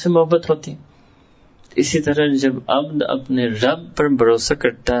زیادہ اس سے محبت ہوتی ہے. اسی طرح جب عبد اپنے رب پر بھروسہ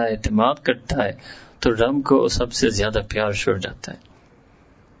کرتا ہے، اعتماد کرتا ہے، تو رب کو سب سے زیادہ پیار چھوڑ جاتا ہے.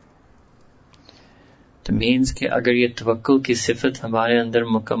 تو مینز کہ اگر یہ توکل کی صفت ہمارے اندر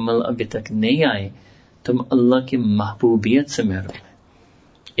مکمل ابھی تک نہیں آئی تو ہم اللہ کی محبوبیت سے محروم ہیں،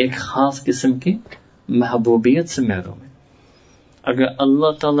 ایک خاص قسم کی محبوبیت سے محروم ہیں. اگر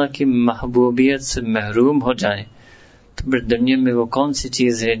اللہ تعالیٰ کی محبوبیت سے محروم ہو جائیں تو پھر دنیا میں وہ کون سی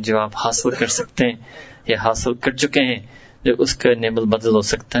چیز ہے جو آپ حاصل کر سکتے ہیں یا حاصل کر چکے ہیں جو اس کا نیبل بدل ہو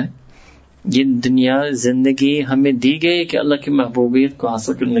سکتا ہے؟ یہ دنیا زندگی ہمیں دی گئی کہ اللہ کی محبوبیت کو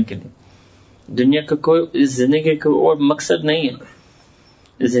حاصل کرنے کے لیے. دنیا کا کوئی اس زندگی کا اور مقصد نہیں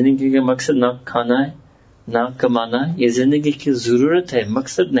ہے. زندگی کا مقصد نہ کھانا ہے نہ کمانا ہے، یہ زندگی کی ضرورت ہے،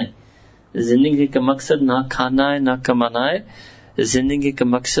 مقصد نہیں. زندگی کا مقصد نہ کھانا ہے نہ کمانا ہے، زندگی کا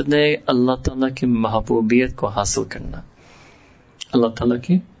مقصد ہے اللہ تعالیٰ کی محبوبیت کو حاصل کرنا، اللہ تعالیٰ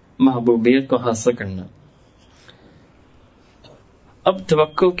کی محبوبیت کو حاصل کرنا. اب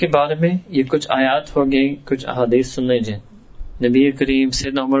توکل کے بارے میں یہ کچھ آیات ہو گئی، کچھ احادیث سن لیجیے. نبی کریم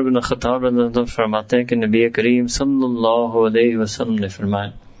سیدنا عمر بن خطاب رضی اللہ عنہ فرماتے ہیں کہ نبی کریم صلی اللہ علیہ وسلم نے فرمایا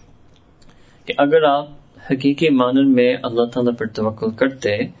کہ اگر آپ حقیقی معنی میں اللہ تعالیٰ پر توکل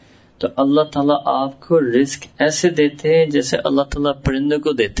کرتے تو اللہ تعالیٰ آپ کو رزق ایسے دیتے ہیں جیسے اللہ تعالیٰ پرندے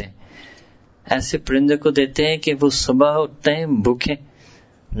کو دیتے ہیں. ایسے پرندے کو دیتے ہیں کہ وہ صبح اٹھتے ہیں بھوکے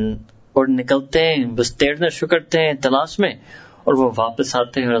اور نکلتے ہیں، بس تیرنا شروع کرتے ہیں تلاش میں، اور وہ واپس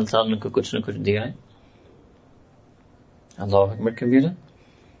آتے ہیں اور اللہ تعالیٰ نے کو کچھ نہ کچھ دیا ہے. اللہ اکبر کبیرہ.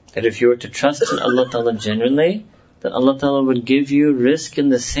 That if you were to trust in Allah Ta'ala genuinely, then Allah Ta'ala would give you risk in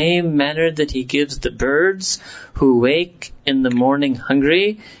the same manner that He gives the birds who wake in the morning hungry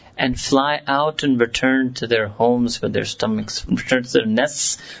and fly out and return to their homes with their stomachs, return to their nests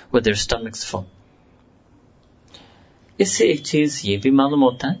with their stomachs full. اس سے ایک چیز یہ بھی معلوم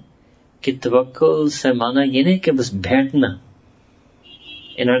ہوتا ہے کہ توکل سے معنی یہ نہیں کہ بس بیٹھنا.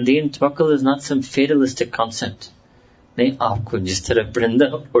 In our deen, توکل is not some fatalistic concept. نہیں، آپ کو جس طرح پرندہ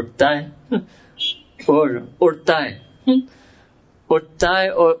اٹھتا ہے اور اڑتا ہے، اٹھتا ہے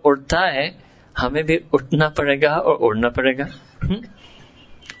اور اڑتا ہے، ہمیں بھی اٹھنا پڑے گا اور اڑنا پڑے گا،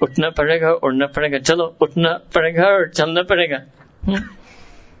 اٹھنا پڑے گا اور اڑنا پڑے گا. چلو اٹھنا پڑے گا اور چلنا پڑے گا.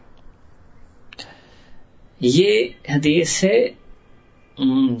 یہ حدیث ہے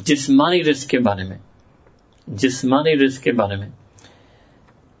جسمانی رزق کے بارے میں، جسمانی رزق کے بارے میں.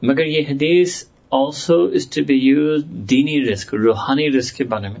 مگر یہ حدیث also is to be used دینی رزق، روحانی رزق کے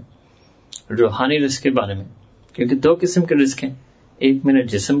بارے میں، روحانی رزق کے بارے میں. کیونکہ دو قسم کے رزق ہیں، ایک میرا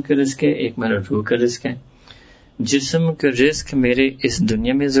جسم کا رزق ہے، ایک میرا روح کا رزق ہے. جسم کا رزق میرے اس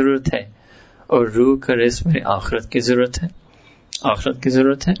دنیا میں ضرورت ہے اور روح کا رزق میرے آخرت کی ضرورت ہے، آخرت کی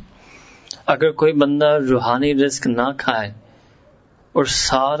ضرورت ہے. اگر کوئی بندہ روحانی رزق نہ کھائے اور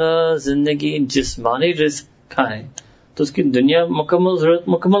سارا زندگی جسمانی رزق کھائے تو اس کی دنیا مکمل ضرورت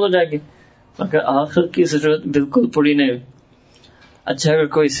مکمل ہو جائے گی، مگر آخر کی ضرورت بالکل پوری نہیں ہوئی. اچھا اگر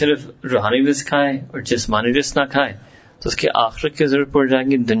کوئی صرف روحانی رزق کھائے اور جسمانی رزق نہ کھائے تو اس کی آخرت کی ضرورت پڑ جائے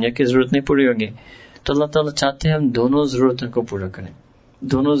گی، دنیا کی ضرورت نہیں پوری ہوگی. تو اللہ تعالیٰ چاہتے ہیں ہم دونوں ضرورتوں کو پورا کریں،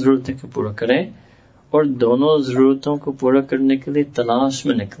 دونوں ضرورتوں کو پورا کریں اور دونوں ضرورتوں کو پورا کرنے کے لیے تلاش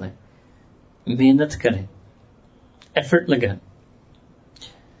میں نکلیں، محنت کریں، ایفرٹ لگائیں.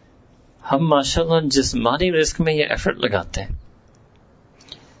 ہم ماشاءاللہ جسمانی رزق میں یہ ایفرٹ لگاتے ہیں,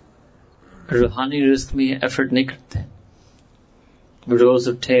 روحانی رزق میں یہ ایفرٹ نہیں کرتے. روز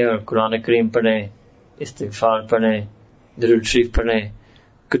اٹھیں اور قرآن کریم پڑھیں, استغفار پڑھیں, درود شریف پڑھیں,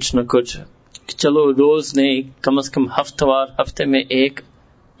 کچھ نہ کچھ, چلو روز نہیں کم از کم ہفتے میں ایک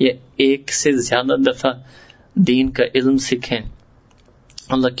یا ایک سے زیادہ دفعہ دین کا علم سیکھیں,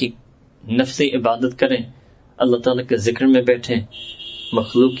 اللہ کی نفسی عبادت کریں, اللہ تعالیٰ کے ذکر میں بیٹھیں,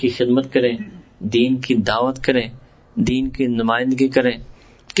 مخلوق کی خدمت کریں, دین کی دعوت کریں, دین کی نمائندگی کریں.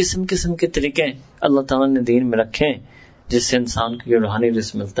 قسم قسم کے طریقے اللہ تعالیٰ نے دین میں رکھے ہیں جس سے انسان کو یہ روحانی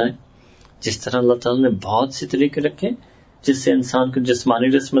رزق ملتا ہے. جس طرح اللہ تعالیٰ نے بہت سے طریقے رکھے جس سے انسان کو جسمانی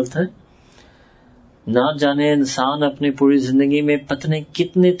رزق ملتا ہے. نہ جانے انسان اپنی پوری زندگی میں پتہ نہیں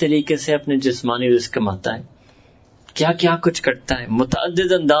کتنے طریقے سے اپنے جسمانی رزق کماتا ہے, کیا کیا کچھ کرتا ہے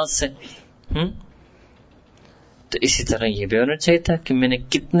متعدد انداز سے. تو اسی طرح یہ بھی ہونا چاہیے تھا کہ میں نے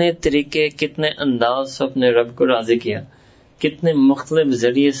کتنے طریقے, کتنے انداز سے اپنے رب کو راضی کیا, کتنے مختلف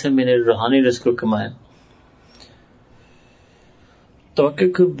ذریعے سے میں نے روحانی رزق کو کمایا.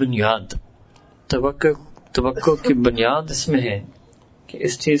 توقع کی بنیاد اس میں ہے کہ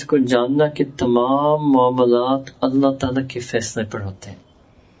اس چیز کو جاننا کہ تمام معاملات اللہ تعالیٰ کے فیصلے پر ہوتے ہیں.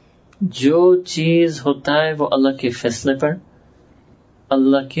 جو چیز ہوتا ہے وہ اللہ کے فیصلے پر,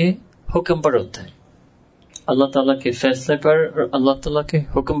 اللہ کے حکم پر ہوتا ہے. اللہ تعالیٰ کے فیصلے پر اور اللہ تعالیٰ کے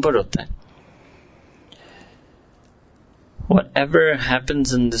حکم پر ہوتا ہے. Whatever happens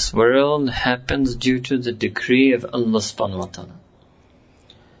in this world happens due to the decree of Allah subhanahu wa ta'ala.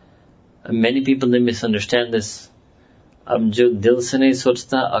 Many people they misunderstand this. اب جو دل سے نہیں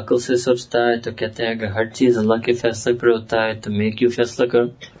سوچتا عقل سے سوچتا ہے تو کہتے ہیں کہ ہر چیز اللہ کے فیصلے پر ہوتا ہے تو میں کیوں فیصلہ کروں.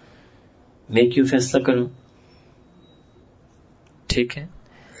 ٹھیک ہے,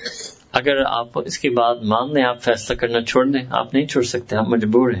 اگر آپ اس کی بات مان لیں, آپ فیصلہ کرنا چھوڑ دیں, آپ نہیں چھوڑ سکتے, آپ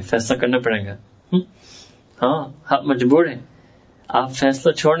مجبور ہیں, فیصلہ کرنا پڑے گا. ہاں آپ مجبور ہیں, آپ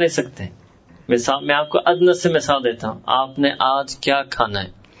فیصلہ چھوڑ نہیں سکتے. مثال میں آپ کو ادنی سے مثال دیتا ہوں. آپ نے آج کیا کھانا ہے,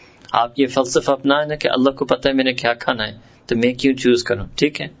 آپ یہ فلسفہ اپنائیں نا کہ اللہ کو پتہ ہے میں نے کیا کھانا ہے تو میں کیوں چوز کروں.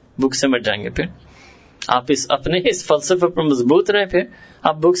 ٹھیک ہے, بھوک سے مر جائیں گے. پھر آپ اپنے اس فلسفے پر مضبوط رہیں, پھر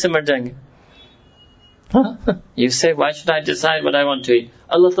آپ بھوک سے مر جائیں گے. You say, why should I decide what I want to eat?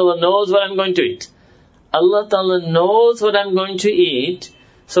 Allah Ta'ala knows what I'm going to eat. Allah Ta'ala knows what I'm going to eat,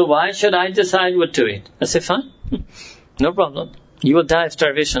 so why should I decide what to eat? I say, fine, no problem. You will die of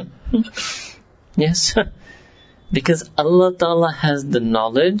starvation. Yes, because Allah Ta'ala has the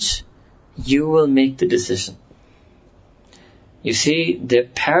knowledge, you will make the decision. You see, the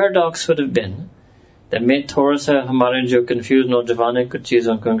paradox would have been that میں تھوڑا سا ہمارے جو confuse نوجوان ہیں کچھ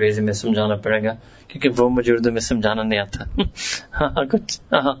چیزوں کو انگریزی میں سمجھانا پڑے گا کیونکہ وہ مجھے اردو میں سمجھانا نہیں آتا. کچھ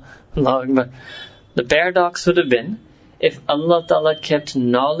اللہ اکبر. The paradox would have been if Allah Ta'ala kept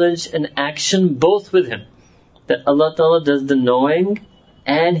knowledge and action both with him, that Allah Ta'ala does the knowing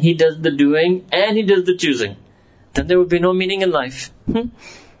and he does the doing and he does the choosing, then there would be no meaning in life.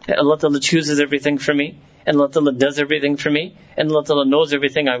 Allah Ta'ala chooses everything for me, and Allah Ta'ala does everything for me, and Allah Ta'ala knows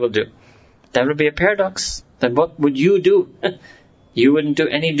everything I will do. That would be a paradox. Then what would you do? You wouldn't do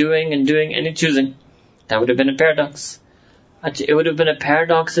any doing and doing any choosing. That would have been a paradox. It would have been a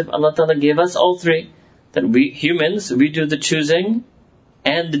paradox if Allah Ta'ala gave us all three, that we humans, we do the choosing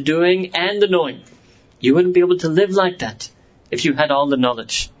and the doing and the knowing. You wouldn't be able to live like that if you had all the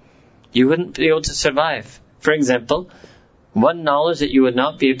knowledge. You wouldn't be able to survive. For example, one knowledge that you would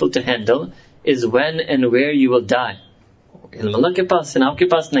not be able to handle is when and where you will die. علم اللہ کے پاس ہے, آپ کے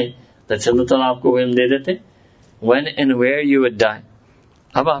پاس نہیں. Let's say اللہ تعالیٰ آپ کو علم دے دیتے when and where you would die.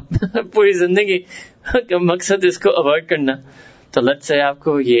 اب آپ پوری زندگی کا مقصد اس کو اوائڈ کرنا. تو let's say آپ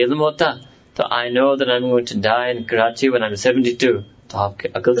کو یہ علم ہوتا تو I know that I'm going to die in Karachi when I'm 72. تو آپ کی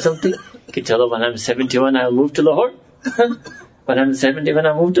عقل چلتی کہ چلو when I'm 71 I'll move to Lahore. When I'm 70 when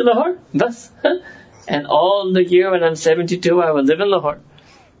I move to Lahore. بس. And all the year when I'm 72 I will live in Lahore.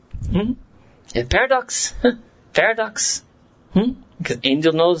 A paradox. Paradox. Because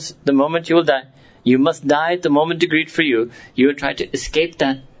angel knows the moment you will die. You must die at the moment decreed for you. You will try to escape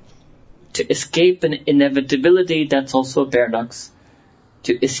that. To escape an inevitability, that's also a paradox.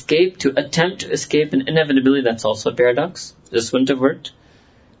 To attempt to escape an inevitability, that's also a paradox. This wouldn't have worked.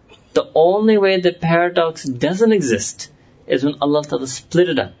 The only way the paradox doesn't exist is when Allah Ta'ala split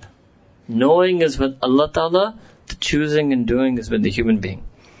it up. Knowing is with Allah Ta'ala, the choosing and doing is with the human being.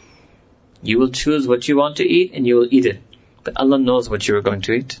 You will choose what you want to eat and you will eat it. But Allah knows what you are going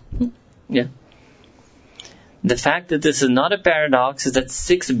to eat. Yeah. The fact that this is not a paradox is that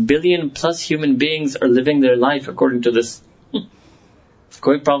 6 billion plus human beings are living their life according to this.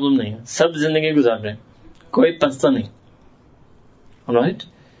 کوئی problem نہیں ہے, سب زندگی گزار رہے ہیں, کوئی پستہ نہیں. Alright?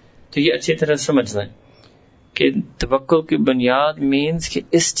 تو یہ اچھی طرح سمجھ لیں کہ توکل کی بنیاد مینز کہ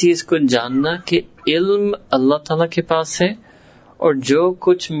اس چیز کو جاننا کہ علم اللہ تعالیٰ کے پاس ہے، اور جو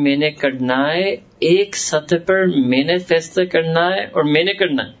کچھ میں نے کرنا ہے ایک سطح پر میں نے فیصلہ کرنا ہے اور میں نے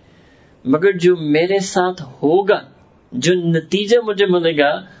کرنا ہے، مگر جو میرے ساتھ ہوگا، جو نتیجہ مجھے ملے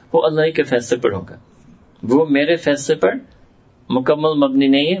گا، وہ اللہ کے فیصلے پر ہوگا. وہ میرے فیصلے پر مکمل مبنی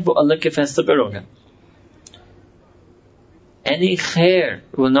نہیں ہے، وہ اللہ کے فیصلے پر ہوگا. Any khair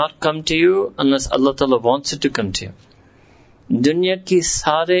will not come to you unless Allah Ta'ala wants it to come to you. دنیا کی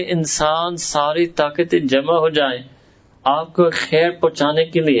سارے انسان، ساری طاقتیں جمع ہو جائیں آپ کو خیر پہنچانے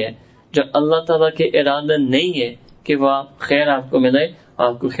کے لیے، جو اللہ تعالیٰ کے ارادہ نہیں ہے کہ وہ خیر آپ کو ملے،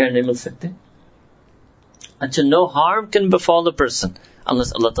 آپ کو خیر نہیں مل سکتے. اچھا، no harm can befall a person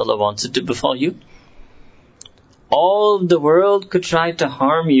unless Allah Ta'ala wants it to befall you. All the world could try to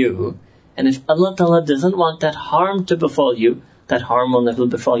harm you, and if Allah Ta'ala doesn't want that harm to befall you, that harm will never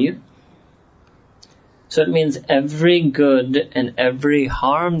befall you. So it means every good and every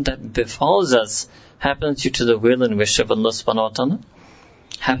harm that befalls us happens due to the will and wish of Allah subhanahu wa ta'ala.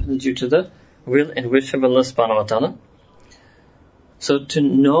 Happens due to the will and wish of Allah subhanahu wa ta'ala. So to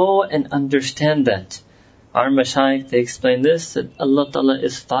know and understand that, our mashayikh, they explain this, that Allah Ta'ala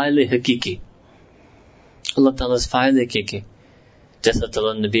is fa'il hakiki. اللہ تعالیٰ اس فائدے کی جیسا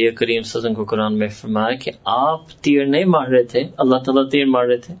تعالیٰ نبی کریم صلی اللہ علیہ وسلم کو قرآن میں فرمایا کہ آپ تیر نہیں مار رہے تھے، اللہ تعالیٰ تیر مار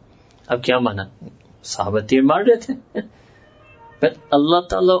رہے تھے. اب کیا مانا؟ صحابہ تیر مار رہے تھے، but اللہ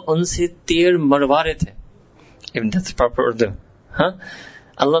تعالیٰ ان سے تیر مروا رہے تھے. If that's proper Urdu. ہاں،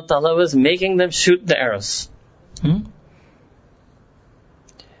 اللہ تعالیٰ was making them shoot the arrows.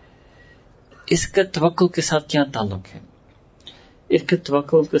 اس کا توکل کے ساتھ کیا تعلق ہے؟ اس کے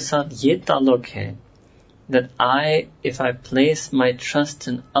توکل کے ساتھ یہ تعلق ہے that if I place my trust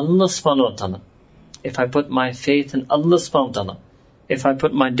in Allah subhanahu wa ta'ala, if I put my faith in Allah subhanahu wa ta'ala, if I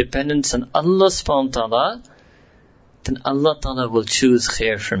put my dependence on Allah subhanahu wa ta'ala, then Allah ta'ala will choose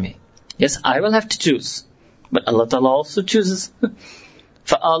khair for me. Yes, I will have to choose, but Allah ta'ala also chooses.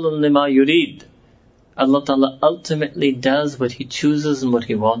 فَآلٌ لِمَا يُرِيد. Allah ta'ala ultimately does what He chooses and what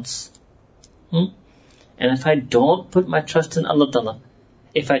He wants. And if I don't put my trust in Allah ta'ala,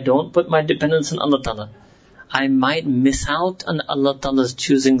 if I don't put my dependence on Allah ta'ala, I might miss out on Allah Ta'ala's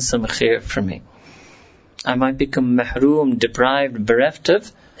choosing some khair for me. I might become mahroom, deprived, bereft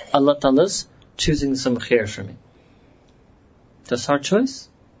of Allah Ta'ala's choosing some khair for me. That's our choice.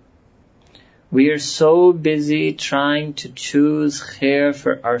 We are so busy trying to choose khair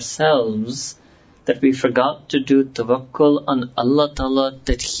for ourselves that we forgot to do tawakkul on Allah Ta'ala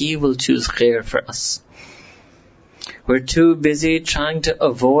that He will choose khair for us. We're too busy trying to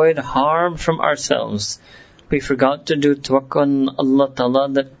avoid harm from ourselves. We forgot to do tawakkul on Allah Ta'ala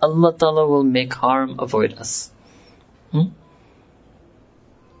that Allah Ta'ala will make harm avoid us.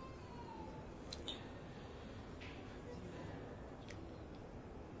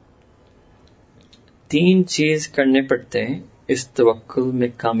 تین چیز کرنے پڑتے ہیں اس توکل میں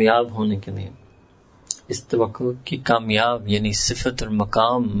کامیاب ہونے کے لیے. اس توکل کی کامیاب یعنی صفت اور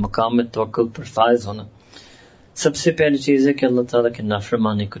مقام توکل پر فائز ہونا. سب سے پہلی چیز ہے کہ اللہ تعالیٰ کے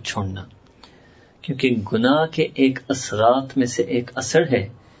نافرمانی کو چھوڑنا، کیونکہ گناہ کے ایک اثرات میں سے ایک اثر ہے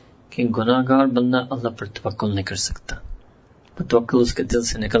کہ گناہ گار بندہ اللہ پر توکل نہیں کر سکتا. وہ توکل اس کے دل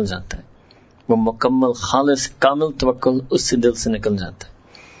سے نکل جاتا ہے، وہ مکمل خالص کامل توکل اس سے دل سے نکل جاتا ہے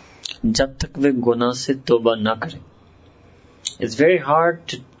جب تک وہ گناہ سے توبہ نہ کرے. It's very hard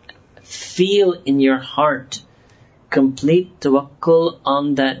to feel in your heart complete tawakkul on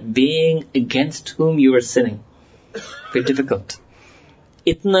that being against whom you are sinning. Very difficult.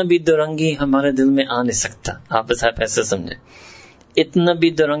 اتنا بھی درنگی ہمارے دل میں آ نہیں سکتا. آپ بس آپ ایسے سمجھیں، اتنا بھی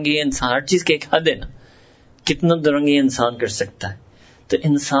درنگی انسان، ہر چیز کے ایک حد ہے نا، کتنا درنگی انسان کر سکتا ہے. تو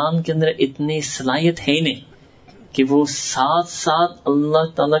انسان کے اندر اتنی صلاحیت ہے ہی نہیں کہ وہ ساتھ ساتھ اللہ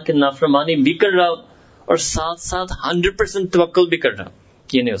تعالیٰ کے نافرمانی بھی کر رہا ہو اور ساتھ ساتھ 100% توکل بھی کر رہا ہو.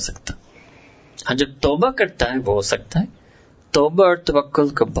 یہ نہیں ہو سکتا. ہاں، جب توبہ کرتا ہے وہ ہو سکتا ہے. توبہ اور توکل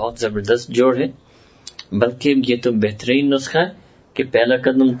کا بہت زبردست جوڑ ہے، بلکہ یہ تو بہترین نسخہ ہے کہ پہلا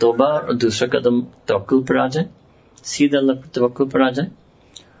قدم توبہ اور دوسرا قدم توکل پر آ جائے، سیدھا اللہ پر توکل پر آ جائے.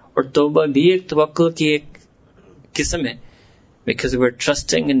 اور توبہ بھی ایک توکل کی ایک قسم ہے، because we're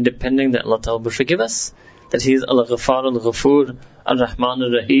trusting and depending that Allah Ta'ala will forgive us, that He is Al-Ghaffar, Al-Ghafur, Al-Rahman,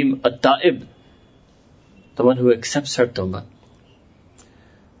 Al-Rahim, At-Ta'ib, the one who accepts our توبہ.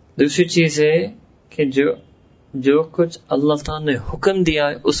 دوسری چیز ہے کہ جو کچھ اللہ تعالیٰ نے حکم دیا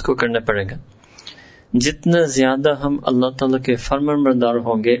ہے اس کو کرنا پڑے گا. جتنا زیادہ ہم اللہ تعالیٰ کے فرمان بردار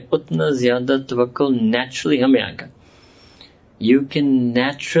ہوں گے اتنا زیادہ توکل نیچرلی ہمیں آئے گا. You can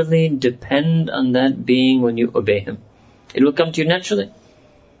naturally depend on that being when you obey Him. It will come to you naturally.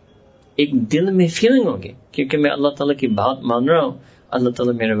 ایک دل میں فیلنگ ہوگی کیونکہ میں اللہ تعالیٰ کی بات مان رہا ہوں, اللہ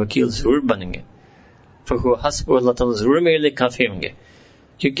تعالیٰ میرے وکیل ضرور بنیں گے, فہو حسب, اللہ تعالیٰ ضرور میرے لیے کافی ہوں گے,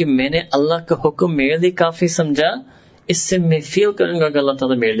 کیونکہ میں نے اللہ کا حکم میرے لیے کافی سمجھا, اس سے میں فیل کروں گا کہ اللہ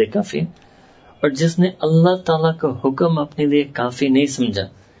تعالیٰ میرے لیے کافی ہے. اور جس نے اللہ تعالیٰ کا حکم اپنے لیے کافی نہیں سمجھا,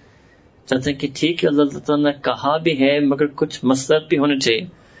 چاہتے ہیں کہ ٹھیک ہے اللہ تعالیٰ نے کہا بھی ہے مگر کچھ مصلحت بھی ہونا چاہیے,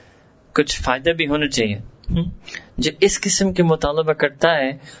 کچھ فائدہ بھی ہونا چاہیے, جو اس قسم کے مطالبہ کرتا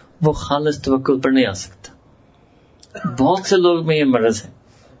ہے وہ خالص توکل پر نہیں آ سکتا. بہت سے لوگ میں یہ مرض ہے,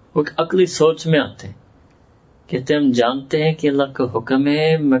 وہ عقلی سوچ میں آتے ہیں, کہتے ہیں ہم جانتے ہیں کہ اللہ کا حکم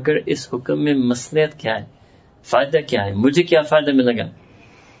ہے مگر اس حکم میں مصلحت کیا ہے, فائدہ کیا ہے, مجھے کیا فائدہ ملے گا.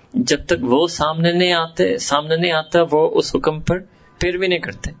 جب تک وہ سامنے نہیں آتا وہ اس حکم پر پھر بھی نہیں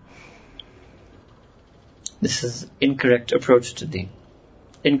کرتے. This is incorrect approach to deen.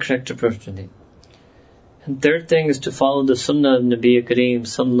 Incorrect approach to deen. And third thing is to follow the sunnah of Nabi Kareem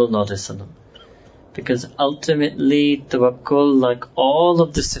sallallahu alaihi wasallam. Because ultimately tawakkul, like all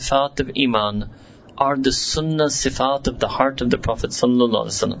of the sifat of iman, are the sunnah sifat of the heart of the Prophet sallallahu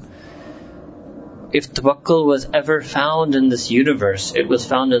alaihi wasallam. If tawakkul was ever found in this universe, it was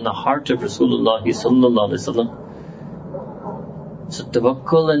found in the heart of Rasulullah sallallahu alaihi wasallam. So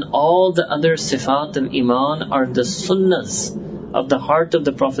tawakkul and all the other sifat of iman are the sunnahs of the heart of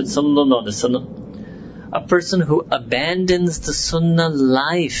the Prophet sallallahu alaihi wasallam. A person who abandons the sunnah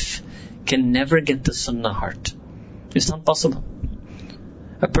life can never get the sunnah heart. It's not possible.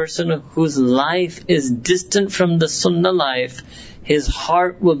 A person whose life is distant from the sunnah life, his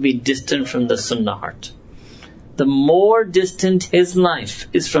heart will be distant from the sunnah heart. The more distant his life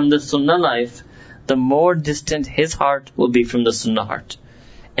is from the sunnah life, the more distant his heart will be from the sunnah heart.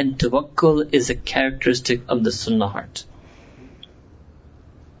 And tawakkul is a characteristic of the sunnah heart.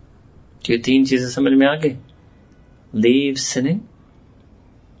 یہ تین چیزیں سمجھ میں آگئی. Leave sinning,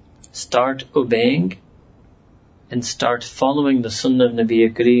 start obeying, and start following the sunnah of Nabi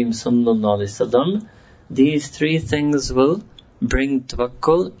Kareem sallallahu alaihi wasallam. These three things will bring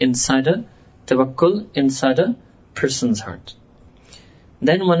tawakkul inside a person's heart.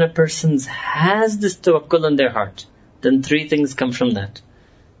 Then when a person has this tawakkul in their heart, then three things come from that.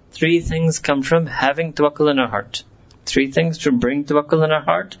 Three things come from having tawakkul in our heart. Three things to bring tawakkul in our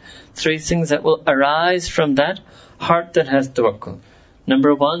heart. Three things that will arise from that heart that has tawakkul.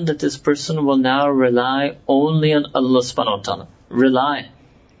 Number one, that this person will now rely only on Allah subhanahu wa ta'ala. Rely.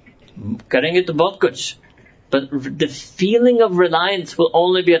 Karenge to bahut kuch. But the feeling of reliance will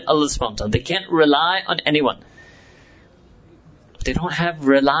only be on Allah subhanahu wa ta'ala. They can't rely on anyone. They don't have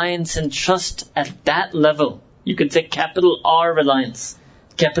reliance and trust at that level. You could say capital R reliance,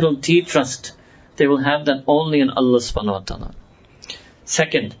 capital T trust. They will have that only in Allah subhanahu wa ta'ala.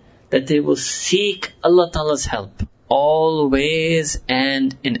 Second, that they will seek Allah ta'ala's help always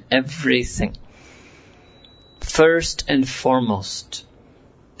and in everything. First and foremost,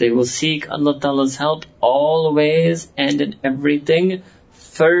 they will seek Allah ta'ala's help always and in everything,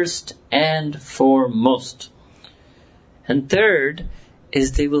 first and foremost. And third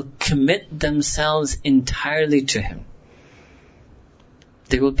is they will commit themselves entirely to Him.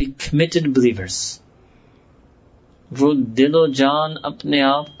 They will be committed believers. وہ دل و جان اپنے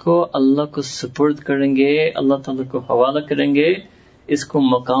آپ کو اللہ کو سپرد کریں گے, اللہ تعالیٰ کو حوالہ کریں گے. اس کو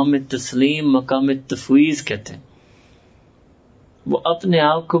مقام تسلیم, مقام تفویض کہتے ہیں. وہ اپنے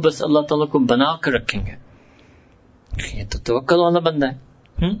آپ کو بس اللہ تعالیٰ کو بنا کر رکھیں گے. یہ تو توکل والا بندہ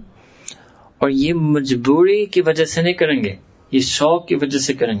ہے. اور یہ مجبوری کی وجہ سے نہیں کریں گے, یہ شوق کی وجہ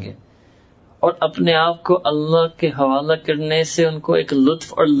سے کریں گے. اور اپنے آپ کو اللہ کے حوالہ کرنے سے ان کو ایک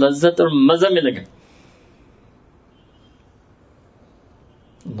لطف اور لذت اور مزہ ملے گا.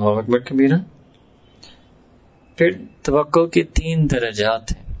 اللہ اکبر کبیرہ. پھر توکل کی تین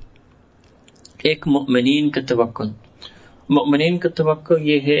درجات ہیں. ایک مؤمنین کا توکل. مؤمنین کا توکل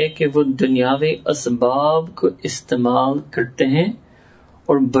یہ ہے کہ وہ دنیاوی اسباب کو استعمال کرتے ہیں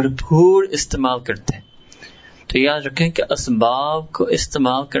اور بھرپور استعمال کرتے ہیں. تو یاد رکھیں کہ اسباب کو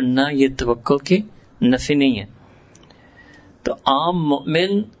استعمال کرنا یہ توکل کی نفی نہیں ہے. تو عام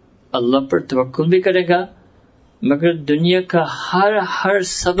مؤمن اللہ پر توکل بھی کرے گا مگر دنیا کا ہر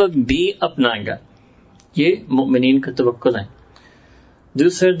سبب بھی اپنائے گا. یہ مؤمنین کا توکل ہے.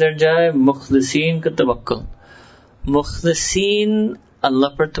 دوسرا درجہ ہے مخلصین کا توکل. مخلصین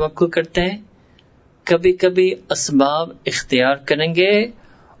اللہ پر توکل کرتے ہیں, کبھی کبھی اسباب اختیار کریں گے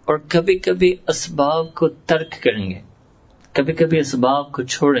اور کبھی کبھی اسباب کو ترک کریں گے, کبھی کبھی اسباب کو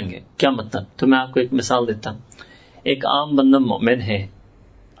چھوڑیں گے. کیا مطلب؟ تو میں آپ کو ایک مثال دیتا ہوں. ایک عام بندہ مومن ہے,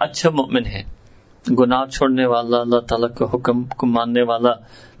 اچھا مومن ہے, گناہ چھوڑنے والا, اللہ تعالیٰ کے حکم کو ماننے والا,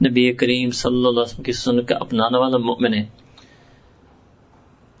 نبی کریم صلی اللہ علیہ وسلم کی سنت کا اپنانے والا مومن ہے.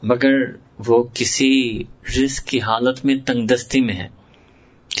 مگر وہ کسی رزق کی حالت میں تنگ دستی میں ہے،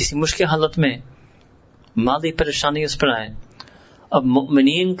 کسی مشکل حالت میں، مالی پریشانی اس پر آئے. اب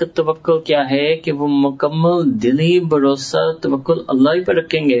مؤمنین کا توکل کیا ہے کہ وہ مکمل دلی بھروسہ توکل اللہ ہی پر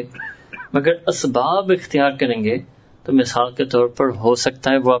رکھیں گے، مگر اسباب اختیار کریں گے. تو مثال کے طور پر ہو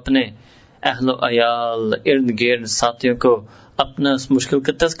سکتا ہے وہ اپنے اہل و عیال، ارد گرد ساتھیوں کو اپنا اس مشکل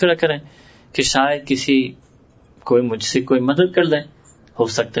کا تذکرہ کریں کہ شاید کوئی مجھ سے کوئی مدد کر لے. ہو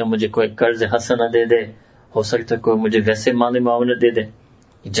سکتا ہے مجھے کوئی قرض حسنہ دے دے، ہو سکتا ہے کوئی مجھے ویسے مالی معاونت دے دے.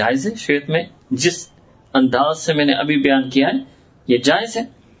 یہ جائز ہے شریعت میں، جس انداز سے میں نے ابھی بیان کیا ہے یہ جائز ہے.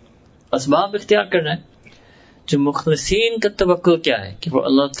 اسباب اختیار کرنا ہے. جو مخلصین کا توکل کیا ہے کہ وہ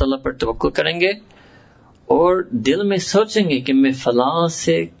اللہ تعالیٰ پر توکل کریں گے اور دل میں سوچیں گے کہ میں فلاں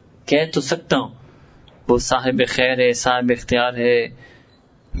سے کہہ تو سکتا ہوں، وہ صاحب خیر ہے، صاحب اختیار ہے،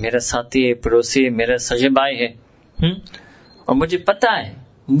 میرا ساتھی ہے، پڑوسی ہے، میرا سگے بھائی ہے، اور مجھے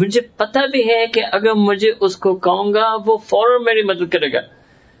پتا بھی ہے کہ اگر مجھے اس کو کہوں گا وہ فوراً میری مدد کرے گا.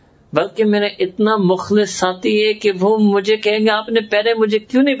 بلکہ میرا اتنا مخلص ساتھی ہے کہ وہ مجھے کہیں گا آپ نے پہلے مجھے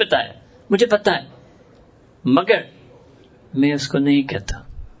کیوں نہیں بتایا، مجھے پتا ہے، مگر میں اس کو نہیں کہتا،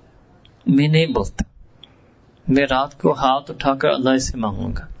 میں نہیں بولتا. میں رات کو ہاتھ اٹھا کر اللہ سے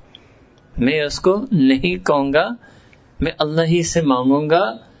مانگوں گا، میں اس کو نہیں کہوں گا، میں اللہ ہی سے مانگوں گا.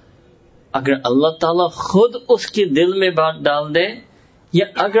 اگر اللہ تعالیٰ خود اس کے دل میں بات ڈال دے، یا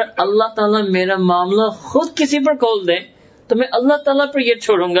اگر اللہ تعالیٰ میرا معاملہ خود کسی پر کھول دے، تو میں اللہ تعالیٰ پر یہ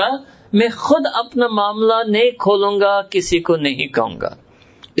چھوڑوں گا، میں خود اپنا معاملہ نہیں کھولوں گا، کسی کو نہیں کہوں گا.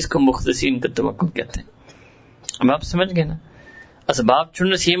 اس کو مخلصین کا توکل کہتے ہیں. اب آپ سمجھ گئے نا، اسباب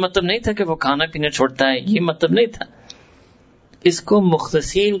چننے سے یہ مطلب نہیں تھا کہ وہ کھانا پینا چھوڑتا ہے، یہ مطلب نہیں تھا. اس کو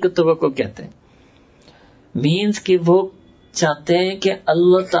مخلصین کا توکل کہتے ہیں. مینز کہ وہ چاہتے ہیں کہ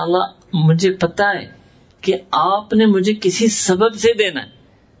اللہ تعالیٰ مجھے پتا ہے کہ آپ نے مجھے کسی سبب سے دینا ہے،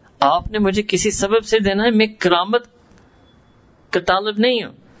 آپ نے مجھے کسی سبب سے دینا ہے. میں کرامت کا طالب نہیں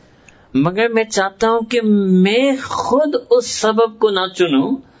ہوں، مگر میں چاہتا ہوں کہ میں خود اس سبب کو نہ چنوں،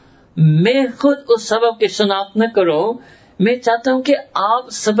 میں خود اس سبب کی شناخت نہ کروں. میں چاہتا ہوں کہ آپ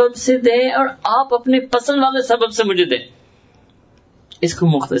سبب سے دیں اور آپ اپنے پسند والے سبب سے مجھے دیں. اس کو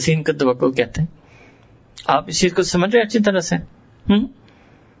مخلصین کا توکل کہتے ہیں. آپ اس چیز کو سمجھ رہے اچھی طرح سے؟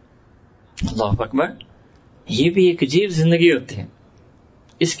 اللہ اکبر. یہ بھی ایک عجیب زندگی ہوتی ہے،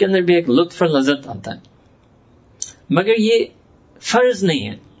 اس کے اندر بھی ایک لطف اور لذت آتا ہے، مگر یہ فرض نہیں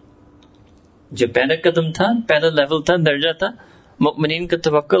ہے. جو پہلا قدم تھا، پہلا لیول تھا، درجہ تھا مؤمنین کا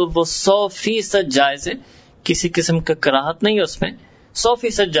توکل، وہ 100% جائز ہے. کسی قسم کا کراہت نہیں ہے اس میں،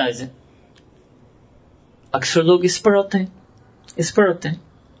 100% جائز ہے. اکثر لوگ اس پر ہوتے ہیں.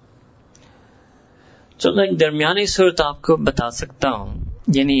 چلو ایک درمیانی صورت آپ کو بتا سکتا ہوں.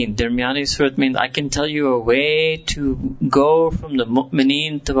 یعنی درمیانی صورت میں I can tell you a way to go from the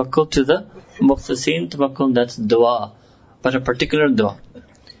mu'mineen tawakkul to the mukhlisin tawakkul. That's dua, but a particular dua.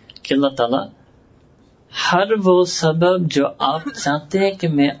 کہ اللہ تعالیٰ ہر وہ سبب جو آپ چاہتے ہیں کہ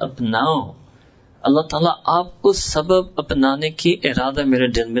میں اپناؤں، اللہ تعالیٰ آپ اس سبب اپنانے کی ارادہ میرے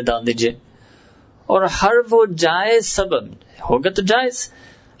دل میں ڈال دیجئے. اور ہر وہ جائز سبب ہوگا تو جائز،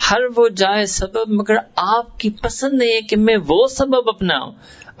 ہر وہ جائز سبب مگر آپ کی پسند نہیں ہے کہ میں وہ سبب اپناؤں،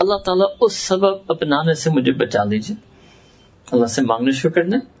 اللہ تعالیٰ اس سبب اپنانے سے مجھے بچا لیجئے. اللہ سے مانگنا شروع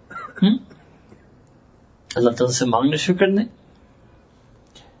کرنا، اللہ تعالیٰ سے مانگنا شروع کرنا.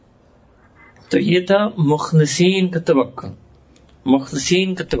 تو یہ تھا مخلصین کا توکل.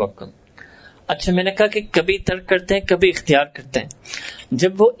 مخلصین کا توکل. اچھا میں نے کہا کہ کبھی ترک کرتے ہیں، کبھی اختیار کرتے ہیں.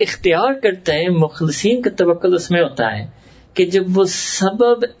 جب وہ اختیار کرتے ہیں، مخلصین کا توکل اس میں ہوتا ہے کہ جب وہ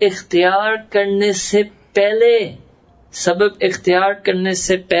سبب اختیار کرنے سے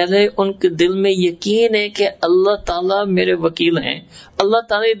پہلے ان کے دل میں یقین ہے کہ اللہ تعالیٰ میرے وکیل ہیں، اللہ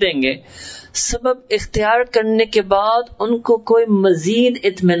تعالیٰ دیں گے. سبب اختیار کرنے کے بعد ان کو کوئی مزید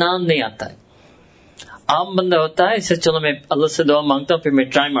اطمینان نہیں آتا ہے. عام بندہ ہوتا ہے اسے چلو میں اللہ سے دعا مانگتا ہوں، پھر میں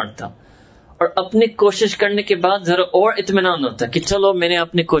ٹرائی مارتا ہوں، اور اپنی کوشش کرنے کے بعد ذرا اور اطمینان ہوتا ہے کہ چلو میں نے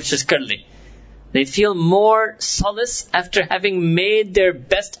اپنی کوشش کر لی. They feel more solace after having made their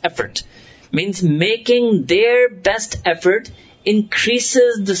best effort. Means making their best effort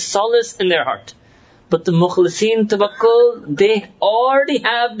increases the solace in their heart. But the mukhlisin tawakkul, they already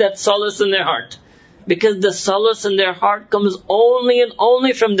have that solace in their heart. Because the solace in their heart comes only and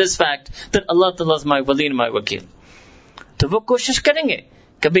only from this fact that Allah Ta'ala is my wali and my wakil. تو وہ کوشش کریں گے،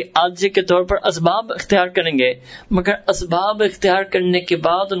 کبھی عاجزی کے طور پر اسباب اختیار کریں گے، مگر اسباب اختیار کرنے کے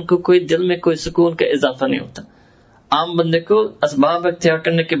بعد ان کو کوئی دل میں کوئی سکون کا اضافہ نہیں ہوتا. عام بندے کو اسباب اختیار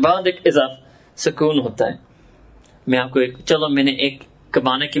کرنے کے بعد ایک اضافہ سکون ہوتا ہے. میں آپ کو میں نے ایک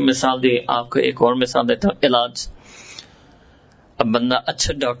کمانے کی مثال دی، آپ کو ایک اور مثال دیتا ہوں. علاج. اب بندہ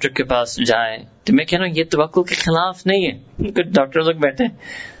اچھا ڈاکٹر کے پاس جائے تو میں کہہ رہا ہوں یہ توکل کے خلاف نہیں ہے. کچھ ڈاکٹر لوگ بیٹھے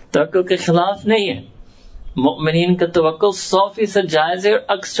توکل کے خلاف نہیں ہے. مؤمنین کا توکل 100% جائز ہے، اور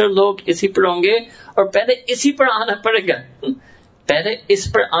اکثر لوگ اسی پر ہوں گے، اور پہلے اسی پر آنا پڑے گا، پہلے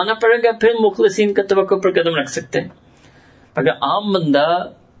اس پر آنا پڑے گا، پھر مخلصین کا توکل پر قدم رکھ سکتے ہیں. اگر عام بندہ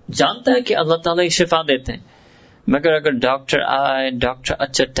جانتا ہے کہ اللہ تعالیٰ شفا دیتے ہیں، مگر اگر ڈاکٹر آئے، ڈاکٹر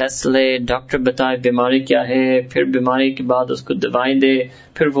اچھا ٹیسٹ لے، ڈاکٹر بتائے بیماری کیا ہے، پھر بیماری کے بعد اس کو دوائی دے،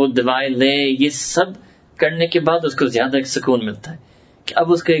 پھر وہ دوائی لے، یہ سب کرنے کے بعد اس کو زیادہ ایک سکون ملتا ہے کہ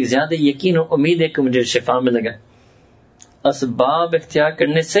اب اس کو ایک زیادہ یقین اور امید ہے کہ مجھے شفا ملے گا. اسباب اختیار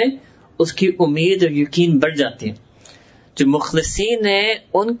کرنے سے اس کی امید اور یقین بڑھ جاتی ہے. جو مخلصین ہیں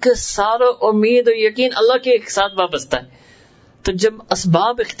ان کا سارا امید اور یقین اللہ کے ساتھ وابستہ ہے. تو جب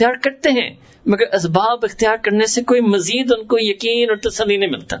اسباب اختیار کرتے ہیں، مگر اسباب اختیار کرنے سے کوئی مزید ان کو یقین اور تسلی نہیں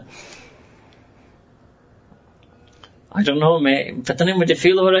ملتا. I don't know، میں پتہ نہیں، مجھے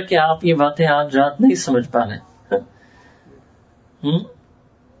فیل ہو رہا ہے کہ آپ یہ باتیں آج رات نہیں سمجھ پا رہے.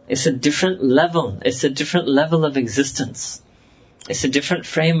 It's a different level. It's a different level of existence. It's a different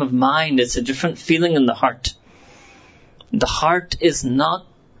frame of mind. It's a different feeling in the heart. The heart is not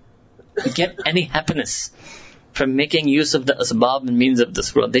get any happiness from making use of the asbab and means of this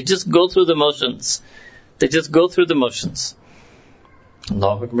world. They just go through the motions. They just go through the motions.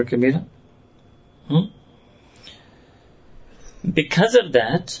 Allahu Akbar Kabira. Because of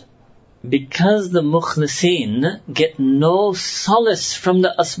that, because the mukhlisin get no solace from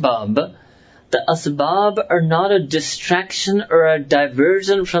the asbab are not a distraction or a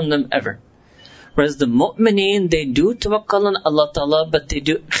diversion from them ever. Whereas the mu'mineen, they do tawakkal on Allah Ta'ala, but they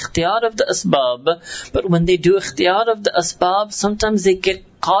do ikhtiyar of the asbab. But when they do ikhtiyar of the asbab, sometimes they get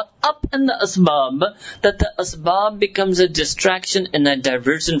caught up in the asbab, that the asbab becomes a distraction and a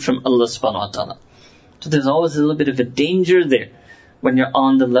diversion from Allah Subhanahu Wa Ta'ala. So there's always a little bit of a danger there when you're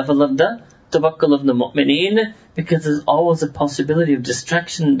on the level of the tawakkul of the mu'mineen, because there's always a possibility of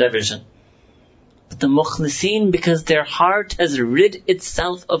distraction and diversion. But the mukhlisin, because their heart has rid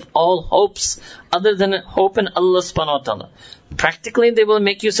itself of all hopes other than hope in Allah subhanahu wa ta'ala. Practically they will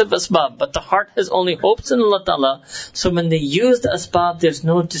make use of asbab, but the heart has only hopes in Allah ta'ala. So when they use the asbab, there's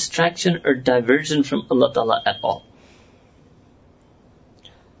no distraction or diversion from Allah ta'ala at all.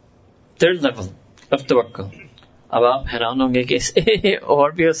 Third level of tawakkul. اب آپ حیران ہوں گے کہ اسے اور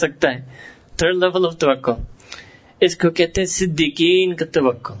بھی ہو سکتا ہے. تھرڈ لیول آف توکل، اس کو کہتے ہیں صدیقین کا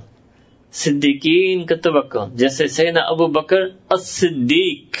توکل. صدیقین کا توکل، جیسے سیدنا ابو بکر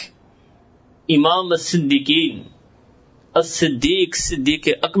الصدیق، امام الصدیقین، الصدیق، صدیق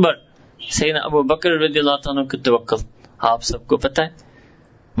اکبر، سیدنا ابو بکر رضی اللہ عنہ کا توکل آپ سب کو پتہ ہے.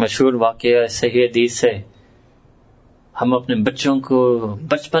 مشہور واقعہ صحیح حدیث ہے. ہم اپنے بچوں کو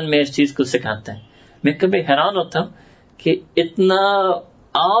بچپن میں اس چیز کو سکھاتے ہیں. میں کبھی حیران ہوتا ہوں کہ اتنا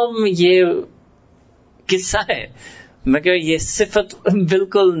عام یہ قصہ ہے، مگر یہ صفت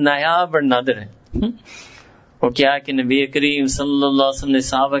بالکل نایاب اور نادر ہے. وہ کیا کہ نبی کریم صلی اللہ علیہ وسلم نے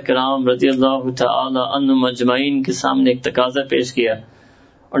صحابہ کرام رضی اللہ تعالی عنہم اجمعین کے سامنے ایک تقاضا پیش کیا،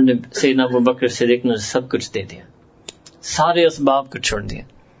 اور سیدنا ابو بکر صدیق نے سب کچھ دے دیا، سارے اسباب کو چھوڑ دیا،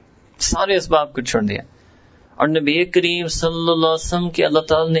 سارے اسباب کو چھوڑ دیا. اور نبی کریم صلی اللہ علیہ وسلم کے اللہ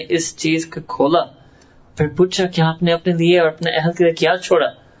تعالی نے اس چیز کو کھولا، پھر پوچھا کہ آپ نے اپنے لیے اور اپنے اہل کے لیے کیا چھوڑا؟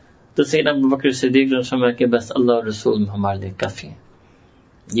 تو سیدنا ابو بکر صدیق نے فرمایا کہ بس اللہ اور رسول ہمارے لیے کافی ہے.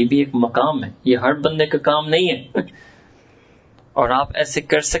 یہ بھی ایک مقام ہے، یہ ہر بندے کا کام نہیں ہے. اور آپ ایسے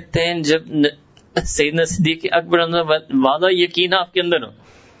کر سکتے ہیں جب سیدنا صدیق اکبر والا یقین آپ کے اندر ہو.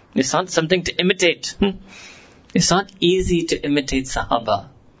 It's not something to imitate. It's not easy to imitate صحابہ.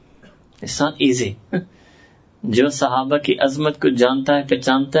 It's not easy. جو صحابہ کی عظمت کو جانتا ہے،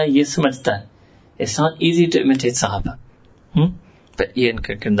 پہچانتا ہے، یہ سمجھتا ہے. It's not easy to imitate صحابہ. یہ ان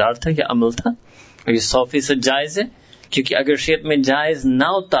کا کردار تھا، یہ عمل تھا، اور یہ 100% جائز ہے. کیونکہ اگر شریعت میں جائز نہ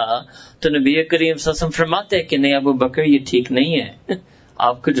ہوتا تو نبی کریم صلی اللہ علیہ وسلم فرماتے کہ نہیں ابو بکر یہ ٹھیک نہیں ہے،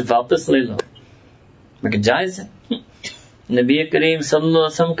 آپ کچھ واپس لے لو. مگر جائز ہے. نبی کریم صلی اللہ علیہ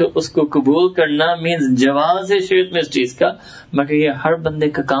وسلم کو اس کو قبول کرنا مینز جواز ہے شریعت میں اس چیز کا، مگر یہ ہر بندے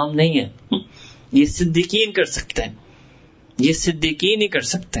کا کام نہیں ہے. یہ صدیقین کر سکتے ہیں، یہ صدیقین ہی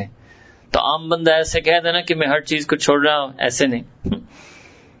کر سکتے ہیں. تو عام بندہ ایسے کہہ دینا کہ میں ہر چیز کو چھوڑ رہا ہوں، ایسے نہیں.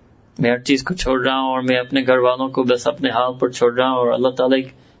 میں ہر چیز کو چھوڑ رہا ہوں اور میں اپنے گھر والوں کو بس اپنے حال پر چھوڑ رہا ہوں اور اللہ تعالیٰ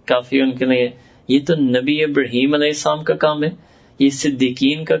کافی ان کے لیے. یہ تو نبی ابراہیم علیہ السلام کا کام ہے، یہ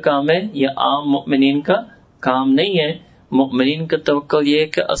صدیقین کا کام ہے، یہ عام مؤمنین کا کام نہیں ہے. مؤمنین کا توکل یہ ہے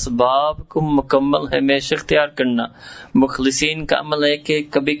کہ اسباب کو مکمل ہمیشہ اختیار کرنا. مخلصین کا عمل ہے کہ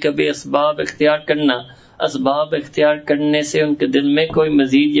کبھی کبھی اسباب اختیار کرنا، اسباب اختیار کرنے سے ان کے دل میں کوئی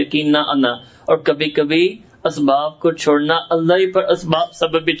مزید یقین نہ آنا، اور کبھی کبھی اسباب کو چھوڑنا، اللہ ہی پر اسباب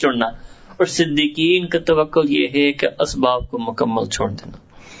سبب بھی چھوڑنا. اور صدیقین کا توکل یہ ہے کہ اسباب کو مکمل چھوڑ دینا،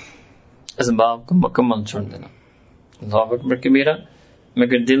 اسباب کو مکمل چھوڑ دینا. اللہ اکبر کبیرہ.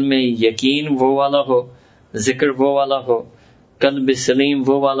 مگر دل میں یقین وہ والا ہو، ذکر وہ والا ہو، قلب سلیم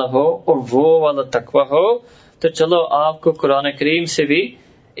وہ والا ہو، اور وہ والا تقوی ہو، تو چلو آپ کو قرآن کریم سے بھی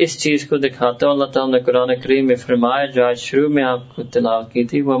اس چیز کو دکھاتا ہوں. اللہ تعالیٰ نے قرآن کریم میں فرمایا، جو آج شروع میں آپ کو تلاوت کی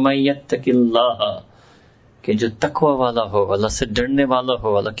تھی، وَمَن يَتَّقِ اللَّهَ، کہ جو تقوی والا ہو، اللہ سے ڈرنے والا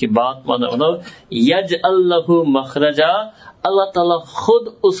ہو، اللہ کی بات مانا ہو، یجعل لہ مخرجا، اللہ تعالیٰ خود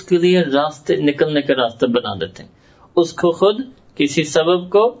اس کے لیے راستے، نکلنے کا راستہ بنا دیتے ہیں. اس کو خود کسی سبب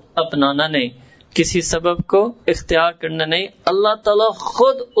کو اپنانا نہیں، کسی سبب کو اختیار کرنا نہیں، اللہ تعالیٰ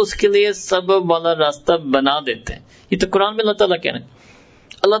خود اس کے لیے سبب والا راستہ بنا دیتے ہیں. یہ تو قرآن میں اللہ تعالیٰ کہہ رہے ہیں،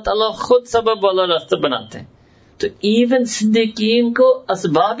 اللہ تعالیٰ خود سبب والا راستہ بناتے ہیں. تو ایون صدیقین کو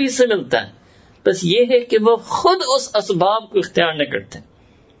اسباب ہی سے ملتا ہے، بس یہ ہے کہ وہ خود اس اسباب کو اختیار نہ کرتے،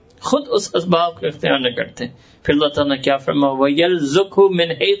 خود اس اسباب کو اختیار نہ کرتے. پھر اللہ تعالیٰ نے کیا فرمایا، وَيَرْزُقْهُ مِنْ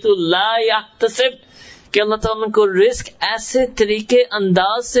حَيْثُ لَا يَحْتَسِبُ، کہ اللہ تعالیٰ کو رزق ایسے طریقے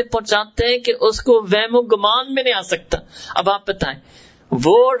انداز سے پہنچاتے ہیں کہ اس کو وہم و گمان میں نہیں آ سکتا. اب آپ بتائیں،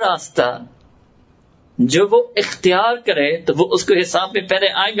 وہ راستہ جو وہ اختیار کرے تو وہ اس کو حساب میں پہلے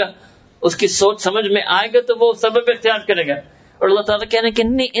آئے گا، اس کی سوچ سمجھ میں آئے گا تو وہ سبب اختیار کرے گا. اور اللہ تعالیٰ کہہ رہے ہیں کہ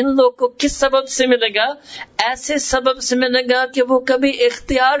نہیں، ان لوگوں کو کس سبب سے ملے گا؟ ایسے سبب سے ملے گا کہ وہ کبھی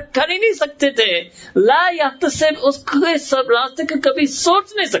اختیار کر ہی نہیں سکتے تھے. لا یحتسب، اس کے سب راستے کو کبھی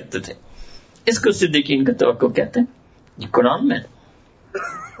سوچ نہیں سکتے تھے. اس کو صدیقین کا توقع کہتے ہیں. یہ قرآن میں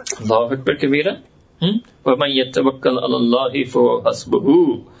اللہ اکبر کبیرہ. وَمَن يَتَوَكَّلْ عَلَى اللَّهِ فَهُوَ حَسْبُهُ،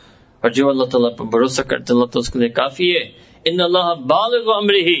 اور جو اللہ تعالیٰ پر بھروسہ کرتے اللہ تعالیٰ اس کے لیے کافی ہے. ان اللہ بالغ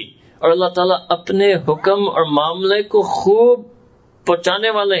امرہ، اور اللہ تعالیٰ اپنے حکم اور معاملے کو خوب پہنچانے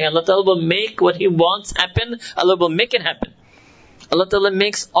والے ہیں. اللہ تعالیٰ will make what he wants happen. Allah will make it happen. Allah Ta'ala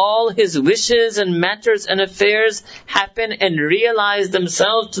makes all his wishes and matters and affairs happen and realize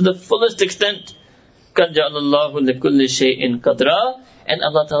themselves to the fullest extent. قَدْ جَعَلَ اللَّهُ لِكُلِّ شَيْءٍ قَدْرًا، and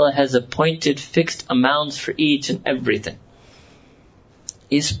Allah Ta'ala has appointed fixed amounts for each and everything.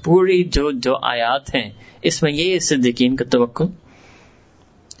 اس پوری جو آیات ہیں، اس میں یہ صدیقین کا توقع،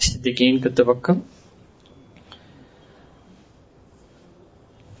 صدیقین کا توقع.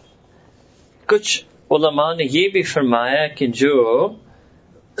 کچھ علماء نے یہ بھی فرمایا کہ جو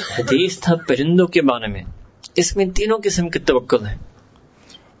حدیث تھا پرندوں کے بارے میں، اس میں تینوں قسم کے توکل ہیں.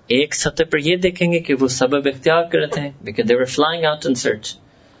 ایک سطح پر یہ دیکھیں گے کہ وہ سبب اختیار کرتے ہیں because they were flying out in search،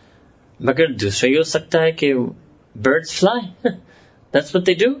 مگر دوسرا یہ ہو سکتا ہے کہ birds fly that's what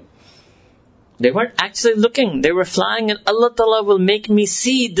they do. They weren't actually looking, they were flying, and Allah Ta'ala will make me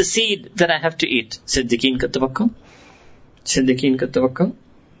see the seed that I have to eat. صدیقین کا توقع، صدیقین کا توقع.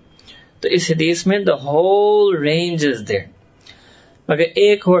 تو اس حدیث میں the whole range is there. مگر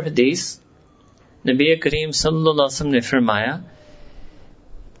ایک اور حدیث نبی کریم صلی اللہ علیہ وسلم نے فرمایا،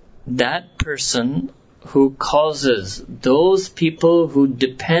 that person who causes those people who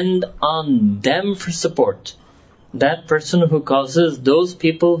depend on them for support, that person who causes those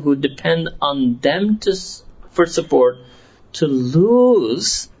people who depend on them for support to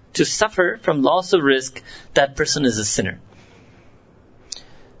lose, to suffer from loss of risk, that person is a sinner.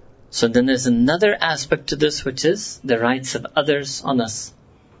 So then there's another aspect to this, which is the rights of others on us.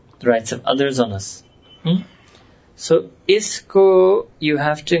 The rights of others on us. So isko, you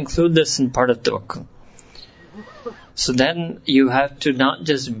have to include this in part of tawakkul. So then you have to not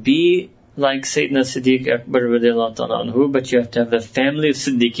just be like Sayyidina Siddiq Akbar radiyallahu ta'ala anhu, but you have to have a family of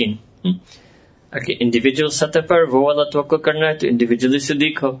Siddiqeen. Okay, individual سطح پر وہ والا توقع کرنا ہے تو individually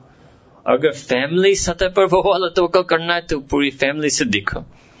صدیق ہو. اگر family سطح پر وہ والا توقع کرنا ہے تو پوری family صدیق ہو.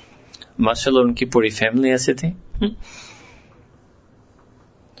 ماشاءاللہ ان کی پوری family ایسے تھی.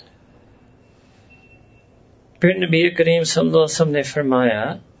 پھر نبی کریم صلی اللہ علیہ وسلم نے فرمایا،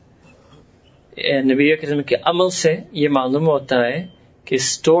 نبی کریم کے عمل سے یہ معلوم ہوتا ہے کہ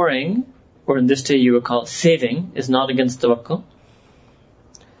storing, or in this day you would call saving, is not against tawakkul.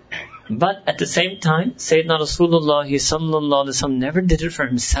 But at the same time, Sayyidina Rasulullah sallallahu alaihi wasallam never did it for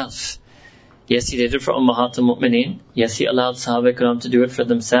himself. Yes, he did it for Ummahat al-Mu'mineen. Yes, he allowed Sahaba Ikram to do it for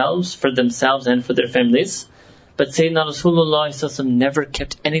themselves and for their families. But Sayyidina Rasulullah sallallahu alaihi wasallam never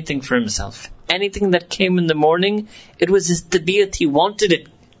kept anything for himself. Anything that came in the morning, it was his tabiat. He wanted it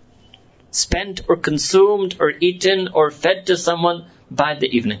spent or consumed or eaten or fed to someone by the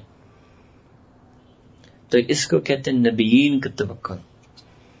evening. تو اس کو کہتے ہیں نبیین کا توکل.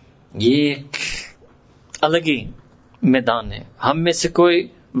 یہ ایک الگ ہی میدان ہے. ہم میں سے کوئی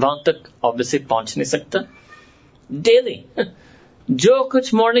وہاں تک obviously پہنچ نہیں سکتا. ڈیلی جو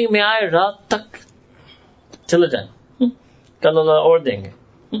کچھ مارننگ میں آئے رات تک چلے جائیں, کل اللہ اور دیں گے,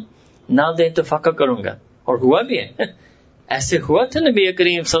 نہ دیں تو فاقہ کروں گا. اور ہوا بھی ہے, ایسے ہوا تھا نبی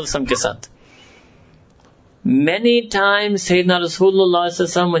کریم صلی اللہ علیہ وسلم کے ساتھ. Many times Sayyidina Rasulullah sallallahu alaihi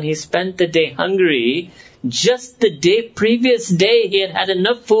wasallam, when he spent the day hungry, just the day previous day he had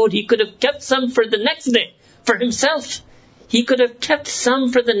enough food, he could have kept some for the next day for himself. He could have kept some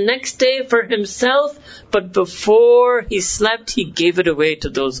for the next day for himself, but before he slept he gave it away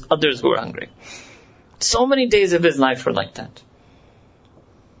to those others who were hungry. So many days of his life were like that.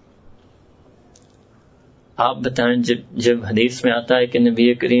 آپ بتائیں, جب حدیث میں آتا ہے کہ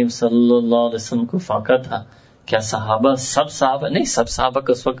نبی کریم صلی اللہ علیہ وسلم کو فاقہ تھا, کیا صحابہ, سب صحابہ نہیں, سب صحابہ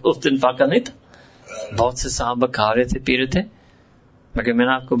کا اس دن فاقہ نہیں تھا. بہت سے صحابہ کھا رہے تھے, پی رہے تھے, مگر میں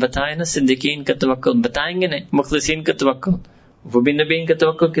نے آپ کو بتایا نا, صدیقین کا توکل بتائیں گے نہیں, مخلصین کا توکل وہ بھی نبیین کا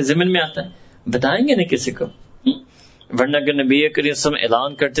توکل کے ضمن میں آتا ہے, بتائیں گے نہیں کسی کو. ورنہ اگر نبی کریم صلی اللہ علیہ وسلم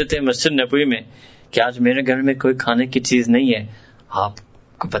اعلان کرتے تھے مسجد نبوی میں کہ آج میرے گھر میں کوئی کھانے کی چیز نہیں ہے, آپ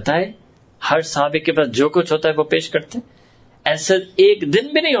کو پتا ہے ہر صحابی کے پاس جو کچھ ہوتا ہے وہ پیش کرتے. ایسا ایک دن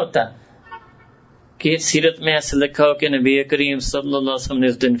بھی نہیں ہوتا کہ سیرت میں ایسا لکھا ہو کہ نبی کریم صلی اللہ علیہ وسلم نے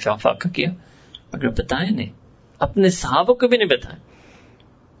اس دن فاقہ کیا, مگر بتائیں نہیں, اپنے صحابوں کو بھی نہیں بتائیں.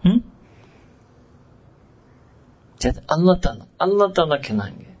 اللہ تعالیٰ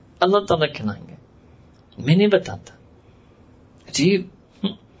کھلائیں گے, اللہ تعالیٰ کھلائیں گے, میں نہیں بتاتا. عجیب.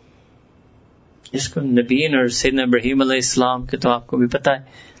 اس کو نبیین اور سیدنا ابراہیم علیہ السلام کے تو آپ کو بھی پتا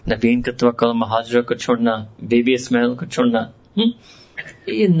ہے, نبیین کا توکل, مہاجرہ کو چھوڑنا, بی بی اسماعیل کو چھوڑنا,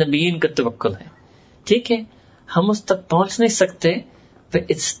 یہ نبیین کا توکل ہے. ٹھیک ہے, ہم اس تک پہنچ نہیں سکتے,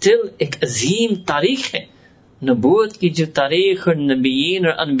 but it's still ایک عظیم تاریخ ہے. نبوت کی جو تاریخ اور نبیین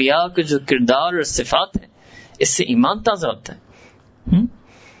اور انبیاء کے جو کردار اور صفات ہیں, اس سے ایمان تازہ ہوتا ہے.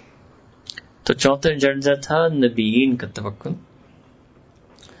 تو چوتھا درجہ تھا نبیین کا توکل.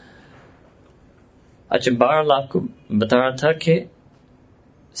 اچھا, بہرحال آپ کو بتا رہا تھا کہ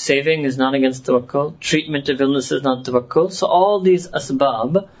saving is not against tawakkul, treatment of illness is not tawakkul, so all these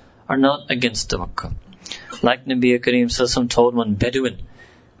asbab are not against tawakkul. Like Nabi Kareem sallallahu alaihi wasallam told one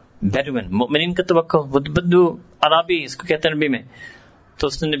Bedouin, mu'minin ka tawakkul, بدو عربی اس کو کہتے ہیں عربی میں. تو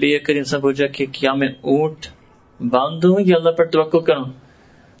اس نے نبی کریم سے پوچھا کہ کیا میں اونٹ باندھوں یا اللہ پر توکل کروں؟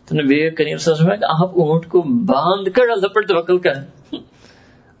 تو نبی کریم صلی اللہ علیہ وسلم کہ آپ اونٹ کو باندھ کر اللہ پر توکل کریں,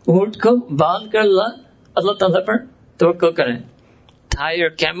 اونٹ کو باندھ کر اللہ تعالیٰ پر توکل کریں. Tie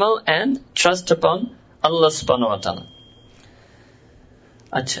your camel and trust upon Allah subhanahu wa ta'ala.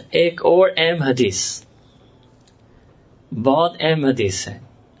 اچھا, ایک اور اہم حدیث, بہت اہم حدیث ہے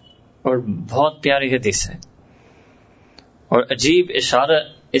اور بہت پیاری حدیث ہے, اور عجیب اشارہ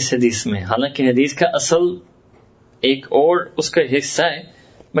اس حدیث میں. حالانکہ حدیث کا اصل ایک اور اس کا حصہ ہے,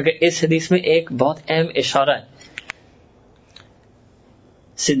 مگر اس حدیث میں ایک بہت اہم اشارہ ہے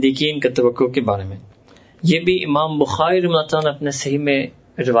صدیقین کے توقع کے بارے میں. یہ بھی امام بخاری رحمہ اللہ تعالیٰ نے اپنے صحیح میں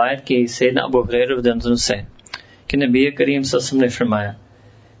روایت کی سیدنا ابو ہریرہ رضی اللہ عنہ سے کہ نبی کریم صلی اللہ علیہ وسلم نے فرمایا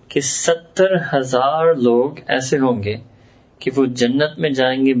کہ 70,000 لوگ ایسے ہوں گے کہ وہ جنت میں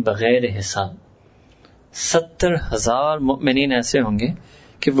جائیں گے بغیر حساب. 70,000 مؤمنین ایسے ہوں گے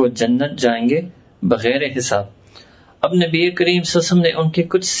کہ وہ جنت جائیں گے بغیر حساب. اب نبی کریم صلی اللہ علیہ وسلم نے ان کی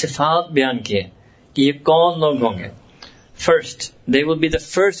کچھ صفات بیان کیے کہ یہ کون لوگ ہوں گے. First, they will be the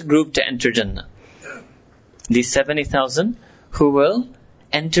first group to enter Jannah. These 70,000 who will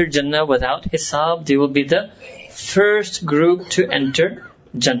enter Jannah without hisab, they will be the first group to enter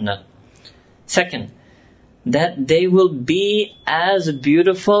Jannah. Second, that they will be as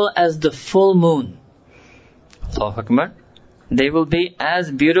beautiful as the full moon. Allahu Akbar. They will be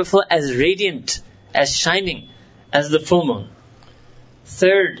as beautiful, as radiant, as shining as the full moon.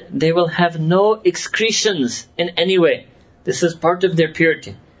 Third, they will have no excretions in any way. This is part of their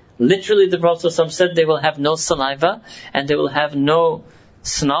purity. Literally, the Prophet ﷺ said they will have no saliva, and they will have no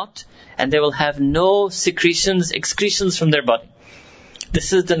snot, and they will have no excretions from their body. This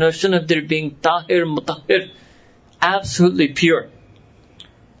is the notion of their being tahir, mutahhir, absolutely pure.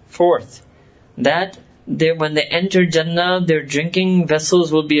 Fourth, that when they enter Jannah, their drinking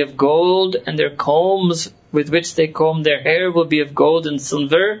vessels will be of gold, and their combs with which they comb their hair will be of gold and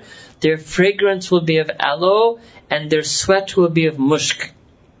silver. Their fragrance will be of aloe, and their sweat will be of mushk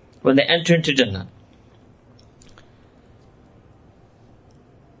when they enter into Jannah.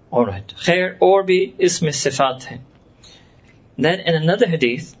 Alright. Khair aur bhi isme sifat hai. Then in another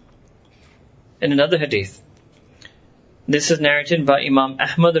hadith, this is narrated by Imam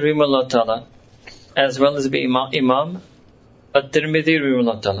Ahmad rahimahullah ta'ala, as well as by Imam At-Tirmidhi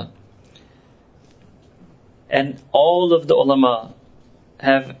rahimahullah ta'ala. And all of the ulama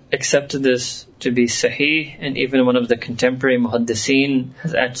have accepted this to be sahih, and even one of the contemporary muhaddiseen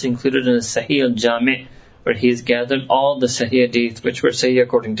has actually included in the Sahih al-Jami' where he's gathered all the Sahih Hadith which were Sahih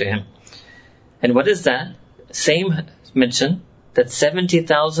according to him. And what is that? Same mention that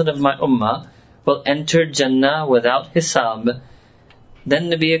 70,000 of my ummah will enter Jannah without hisab. Then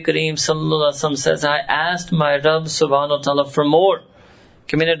Nabi Kareem sallallahu alaihi wasallam says, I asked my Rabb subhanahu wa ta'ala for more,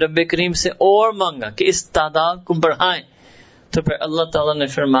 کہ میں نے رب کریم سے اور مانگا کہ اس تعداد کو بڑھائیں. تو پھر اللہ تعالیٰ نے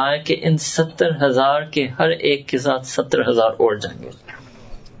فرمایا کہ ان 70,000 کے ہر ایک کے ساتھ 70,000 اور جائیں گے.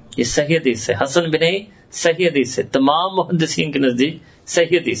 یہ صحیح حدیث ہے, حسن بھی نہیں, صحیح حدیث ہے, تمام محدثین کے نزدیک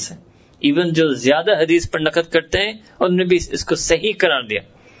صحیح حدیث ہے. ایون جو زیادہ حدیث پر نقد کرتے ہیں انہوں نے بھی اس کو صحیح قرار دیا.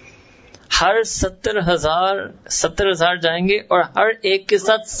 ہر 70,000 جائیں گے اور ہر ایک کے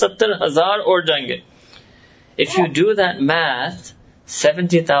ساتھ 70,000 اور جائیں گے. If you do that math,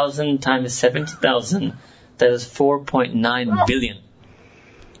 70,000 times 70,000, that is 4.9 billion.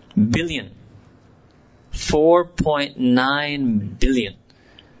 Billion. 4.9 billion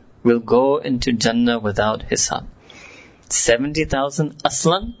will go into Jannah without hisab. 70,000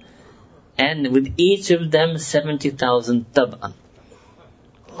 aslan, and with each of them 70,000 tab'an.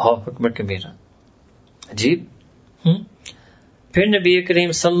 Allahu Akbar kabira. عجیب. پھر نبی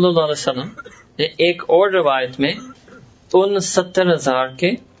کریم صلی اللہ علیہ وسلم نے ایک اور روایت میں ان 70,000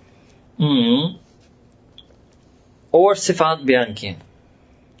 کے اور صفات بیان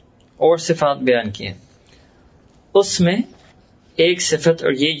کیے. اس میں ایک صفت,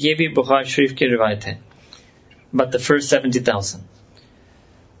 اور یہ بھی بخاری شریف کی روایت ہے, but the first 70,000.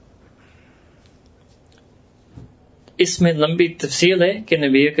 اس میں لمبی تفصیل ہے کہ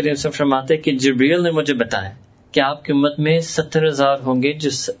نبی کریم صلی اللہ علیہ وسلم فرماتے کہ جبریل نے مجھے بتایا کہ آپ کی امت میں 70,000 ہوں گے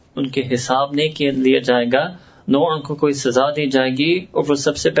جس ان کے حساب نہیں لیا جائے گا, نو ان کو کوئی سزا دی جائے گی, اور وہ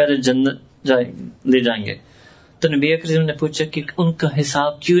سب سے پہلے جنت لے جائیں گے. تو نبی کریم نے پوچھا کہ ان کا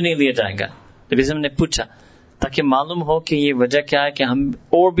حساب کیوں نہیں لیا جائے گا. نبی کریم نے پوچھا تاکہ معلوم ہو کہ یہ وجہ کیا ہے کہ ہم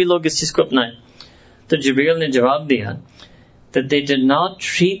اور بھی لوگ اس چیز کو اپنائیں. تو جبریل نے جواب دیا that they did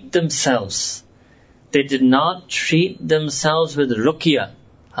not treat themselves with Ruqaiya.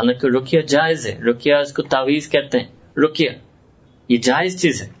 حالانکہ رقیہ جائز ہے, رقیہ اس کو تعویذ کہتے ہیں, رقیہ یہ جائز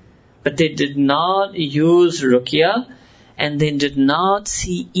چیز ہے. But they did not use ruqya, and they did not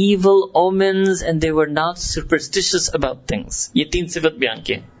see evil omens, and they were not superstitious about things. یہ 3 صفت بیان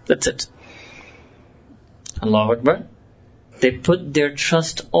کیے. That's it. Allahu Akbar. They put their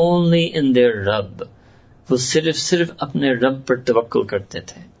trust only in their Rabb. وہ صرف اپنے رب پر توکل کرتے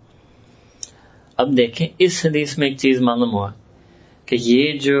تھے. اب دیکھیں اس حدیث میں ایک چیز معلوم ہوا کہ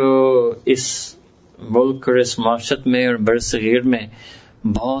یہ جو اس ملک اور اس معاشرت میں اور برصغیر میں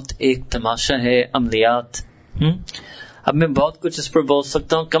بہت ایک تماشا ہے عملیات. اب میں بہت کچھ اس پر بول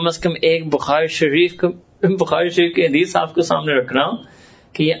سکتا ہوں, کم از کم ایک بخاری شریف کی حدیث آپ کو سامنے رکھ رہا ہوں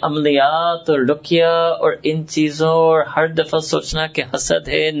کہ یہ عملیات اور رقیہ اور ان چیزوں, اور ہر دفعہ سوچنا کہ حسد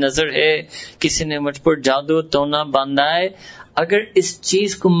ہے, نظر ہے, کسی نے مجھ پر جادو ٹونا باندھا ہے, اگر اس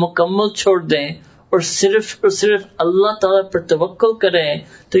چیز کو مکمل چھوڑ دیں اور صرف اللہ تعالیٰ پر توکل کریں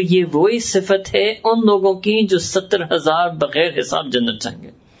تو یہ وہی صفت ہے ان لوگوں کی جو 70,000 بغیر حساب جنت جائیں گے.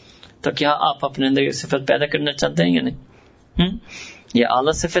 تو کیا آپ اپنے اندر یہ صفت پیدا کرنا چاہتے ہیں یا نہیں؟ یہ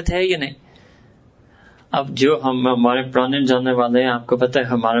اعلیٰ صفت ہے یا نہیں؟ اب جو ہمارے پرانے جاننے والے ہیں, آپ کو پتہ ہے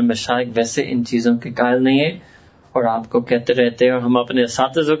ہمارے مشائخ ویسے ان چیزوں کے قائل نہیں ہیں, اور آپ کو کہتے رہتے ہیں, اور ہم اپنے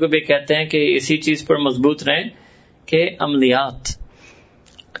اساتذوں کو بھی کہتے ہیں کہ اسی چیز پر مضبوط رہیں کہ عملیات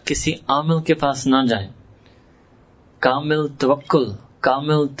کسی عامل کے پاس نہ جائیں, کامل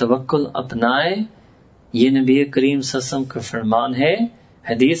توکل اپنائے. یہ نبی کریم صلی اللہ علیہ وسلم کا فرمان ہے.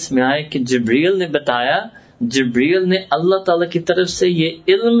 حدیث میں آئے کہ جبریل نے بتایا, جبریل نے اللہ تعالیٰ کی طرف سے یہ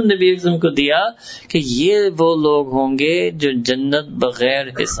علم نبی اکرم کو دیا کہ یہ وہ لوگ ہوں گے جو جنت بغیر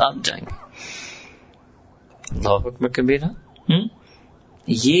حساب جائیں گے. اللہ اکبر کبیرہ.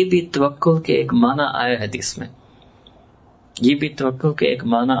 یہ بھی توکل کے ایک معنی آیا حدیث میں, یہ بھی توکل کے ایک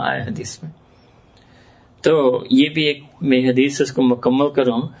معنی آیا حدیث میں. تو یہ بھی ایک میں حدیث اس کو مکمل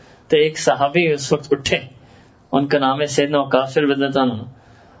کروں تو ایک صحابی اس وقت اٹھے, ان کا نام ہے سیدنا وقاص رضی اللہ عنہ.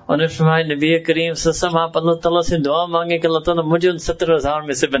 انہوں نے فرمایا نبی کریم صلی اللہ علیہ وسلم آپ اللہ تعالیٰ سے دعا مانگے کہ اللہ تعالیٰ مجھے ان 70,000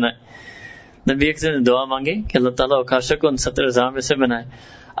 میں سے بنائے. نبی کریم نے دعا مانگی کہ اللہ تعالیٰ وقاص کو ان 70,000 میں سے بنائے.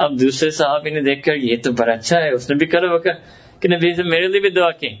 اب دوسرے صحابی نے دیکھ کر یہ تو بڑا اچھا ہے, اس نے بھی کرا ہوگا کہ نبی سے میرے لیے بھی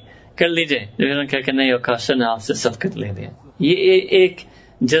دعا کی کر لیجئے. نبی نے کہا کہ نہیں, وقاص نے آپ سے سبقت لے لیا. یہ ایک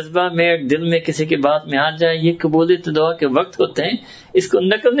جذبہ میں دل میں کسی کی بات میں آ جائے, یہ قبولیت دعا کے وقت ہوتے ہیں, اس کو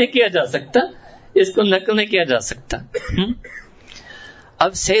نقل نہیں کیا جا سکتا.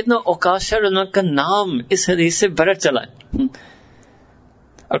 اب سیدنا اوکاشر ان کا نام اس حدیث سے بڑا چلا ہے,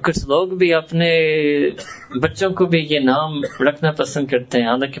 اور کچھ لوگ بھی اپنے بچوں کو بھی یہ نام رکھنا پسند کرتے ہیں,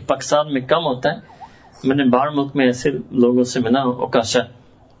 حالانکہ پاکستان میں کم ہوتا ہے. میں نے باہر ملک میں ایسے لوگوں سے ملا اوکاشر.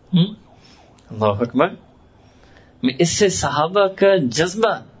 اللہ اکبر. میں اس سے صحابہ کا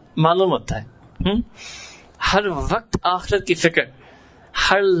جذبہ معلوم ہوتا ہے. ہر وقت آخرت کی فکر،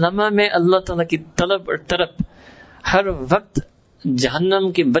 ہر لمحہ میں اللہ تعالیٰ کی طلب اور طرف، ہر وقت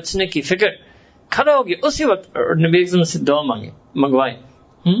جہنم کے بچنے کی فکر. کھڑا ہو گیا اسی وقت اور نبی اکرم سے دعا منگوائے.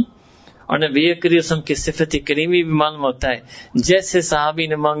 اور نبی کریم کی صفت کریمی بھی معلوم ہوتا ہے، جیسے صحابی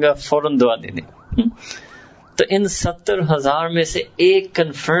نے مانگا فوراً دعا دے دی. تو ان 70,000 میں سے ایک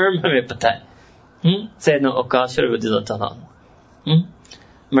کنفرم ہمیں پتا ہے، سیدنا عکاشہ رضی اللہ تعالیٰ عنہ.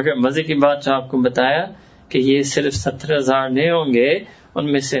 مگر مزے کی بات جو آپ کو بتایا کہ یہ صرف 70,000 نہیں ہوں گے،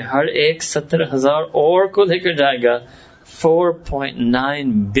 ان میں سے ہر ایک 70,000 اور کو لے کر جائے گا.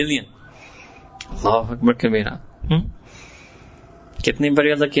 4.9 بلین. اللہ اکبر کبیرہ. کتنی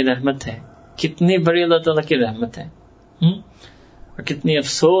بڑی اللہ کی رحمت ہے، کتنی بڑی اللہ تعالیٰ کی رحمت ہے. اور کتنی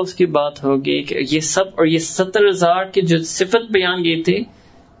افسوس کی بات ہوگی کہ یہ سب اور یہ 70,000 کی جو صفت بیان کی تھی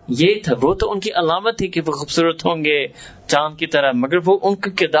یہ تھا. وہ تو ان کی علامت تھی کہ وہ خوبصورت ہوں گے چاند کی طرح، مگر وہ ان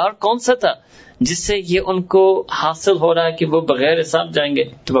کا کردار کون سا تھا جس سے یہ ان کو حاصل ہو رہا ہے کہ وہ بغیر حساب جائیں گے؟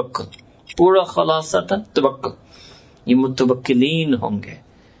 توکل. پورا خلاصہ تھا توکل. یہ متوکلین ہوں گے،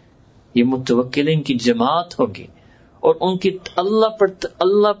 یہ متوکلین کی جماعت ہوگی، اور ان کی اللہ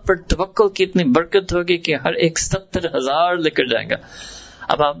پر توکل کی اتنی برکت ہوگی کہ ہر ایک 70,000 لے کر جائے گا.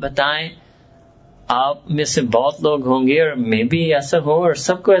 اب آپ بتائیں، آپ میں سے بہت لوگ ہوں گے اور میں بھی ایسا ہو، اور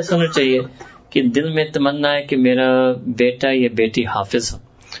سب کو ایسا ہونا چاہیے کہ دل میں تمنا ہے کہ میرا بیٹا یا بیٹی حافظ ہو.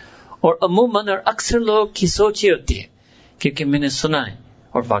 اور عموماً اور اکثر لوگ کی سوچ یہ ہوتی ہے، کیونکہ میں نے سنا ہے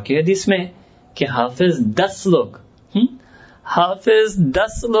اور واقعی حدیث میں کہ حافظ 10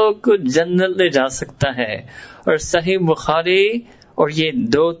 لوگ کو جنت لے جا سکتا ہے. اور صحیح بخاری اور یہ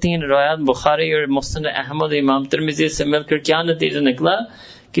 2-3 روایات بخاری اور مسند احمد امام ترمذی سے مل کر کیا نتیجہ نکلا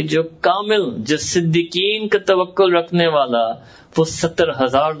کہ جو کامل، جو صدیقین کا توکل رکھنے والا، وہ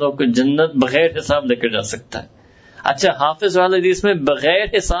 70,000 لوگ کو جنت بغیر حساب لے کر جا سکتا ہے. اچھا، حافظ والا حدیث میں بغیر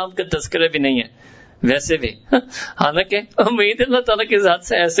حساب کا تذکرہ بھی نہیں ہے ویسے بھی، حالانکہ امید اللہ تعالیٰ کی ذات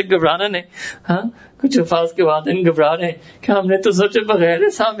سے ایسے گھبرانا نہیں. کچھ الفاظ کے بعد ان گھبرا رہے ہیں کہ ہم نے تو سوچا بغیر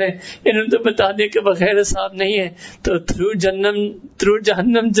حساب ہے، انہوں نے تو بتا دیا کہ بغیر حساب نہیں ہے، تو تھرو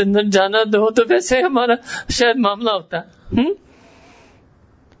جہنم جنت جانا ہو تو ویسے ہمارا شاید معاملہ ہوتا.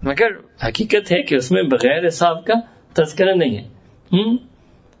 مگر حقیقت ہے کہ اس میں بغیر حساب کا تذکرہ نہیں ہے.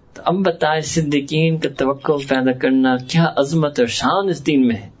 تو اب بتائے صدیقین کا توکل پیدا کرنا کیا عظمت اور شان اس دین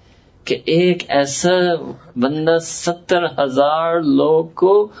میں ہے کہ ایک ایسا بندہ 70,000 لوگ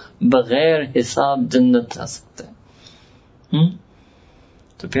کو بغیر حساب جنت جا سکتا ہے.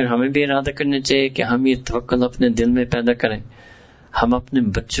 تو پھر ہمیں بھی ارادہ کرنا چاہیے کہ ہم یہ توکل اپنے دل میں پیدا کریں، ہم اپنے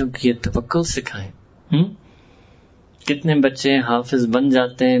بچوں کی یہ توکل سکھائیں. کتنے بچے حافظ بن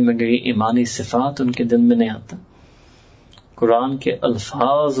جاتے ہیں مگر یہ ایمانی صفات ان کے دل میں نہیں آتا. قرآن کے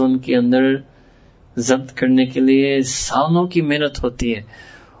الفاظ ان کے اندر ضبط کرنے کے لیے سالوں کی محنت ہوتی ہے،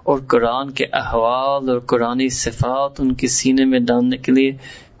 اور قرآن کے احوال اور قرآنی صفات ان کے سینے میں ڈالنے کے لیے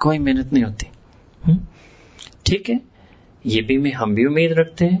کوئی محنت نہیں ہوتی. ٹھیک ہے، یہ بھی ہم بھی امید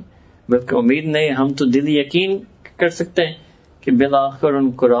رکھتے ہیں، بلکہ امید نہیں، ہم تو دل یقین کر سکتے ہیں کہ بالآخر ان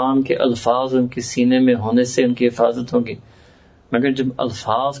قرآن کے الفاظ ان کے سینے میں ہونے سے ان کی حفاظت ہوگی. مگر جب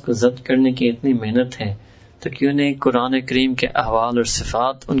الفاظ کو ضبط کرنے کی اتنی محنت ہے تو کیوں نہیں قرآن کریم کے احوال اور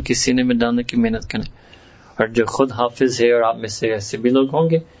صفات ان کے سینے میں ڈالنے کی محنت کریں. اور جو خود حافظ ہے، اور آپ میں سے ایسے بھی لوگ ہوں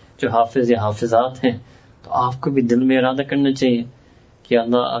گے جو حافظ یا حافظات ہیں، تو آپ کو بھی دل میں ارادہ کرنا چاہیے کہ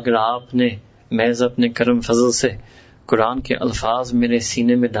اللہ، اگر آپ نے محض اپنے کرم فضل سے قرآن کے الفاظ میرے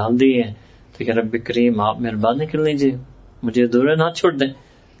سینے میں ڈال دیے ہیں تو یا رب کریم آپ مہربانی کر لیجیے، مجھے ادھورا نہ چھوڑ دیں،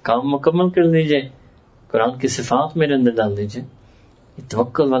 کام مکمل کر لیجیے، قرآن کی صفات میرے اندر ڈال دیجیے.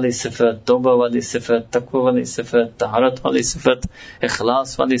 توکل والی صفت، توبہ والی صفت، تقوی والی صفت، طہارت والی صفت،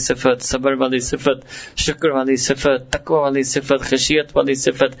 اخلاص والی صفت، صبر والی صفت، شکر والی صفت، تقوی والی صفت، خشیت والی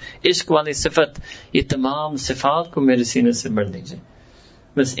صفت، عشق والی صفت، یہ تمام صفات کو میرے سینے سے بھر دیجیے.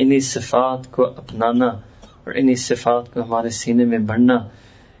 بس انہی صفات کو اپنانا اور انہی صفات کو ہمارے سینے میں بھرنا،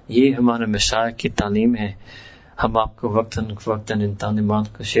 یہ ہمارے مشائخ کی تعلیم ہے. ہم آپ کو وقتاً ان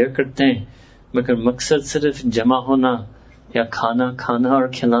تعلیمات کو شیئر کرتے ہیں، مگر مقصد صرف جمع ہونا یا کھانا اور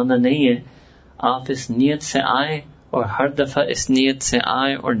کھلانا نہیں ہے. آپ اس نیت سے آئیں اور ہر دفعہ اس نیت سے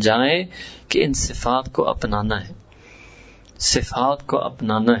آئیں اور جائیں کہ ان صفات کو اپنانا ہے، صفات کو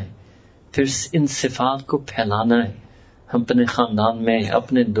اپنانا ہے، پھر ان صفات کو پھیلانا ہے اپنے خاندان میں،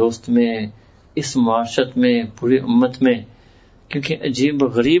 اپنے دوست میں، اس معاشرت میں، پوری امت میں. کیونکہ عجیب و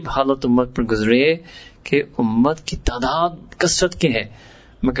غریب حالت امت پر گزری ہے کہ امت کی تعداد کثرت کی ہے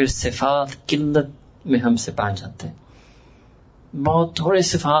مگر صفات قلت میں ہم سے پائے جاتے ہیں. بہت تھوڑے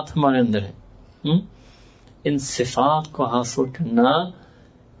صفات ہمارے اندر ہیں. ان صفات کو حاصل کرنا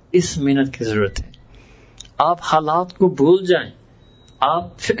اس محنت کی ضرورت ہے. آپ حالات کو بھول جائیں،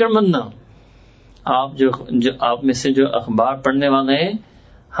 آپ فکر مند نہ ہو. آپ جو آپ میں سے جو اخبار پڑھنے والے ہیں،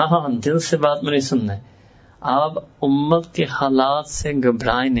 ہاں دل سے بات میں نہیں سننا ہے. آپ امت کے حالات سے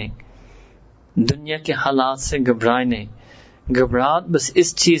گھبرائیں نہیں، دنیا کے حالات سے گھبرائیں نہیں. گھبراہٹ بس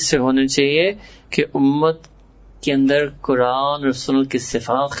اس چیز سے ہونی چاہیے کہ امت کے اندر قرآن اور سنت کی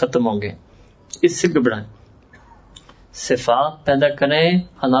صفات ختم ہوں گے، اس سے گھبرائیں. صفات پیدا کریں،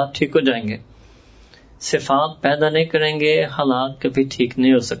 حالات ٹھیک ہو جائیں گے. صفات پیدا نہیں کریں گے، حالات کبھی ٹھیک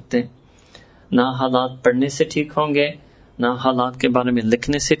نہیں ہو سکتے. نہ حالات پڑھنے سے ٹھیک ہوں گے، نہ حالات کے بارے میں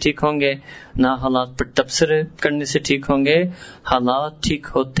لکھنے سے ٹھیک ہوں گے، نہ حالات پر تبصرے کرنے سے ٹھیک ہوں گے. حالات ٹھیک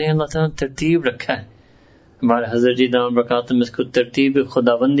ہوتے ہیں، اللہ تعالیٰ نے ترتیب رکھا ہے. ہمارے حضرت جی دامت برکاتہ میں اس کو ترتیب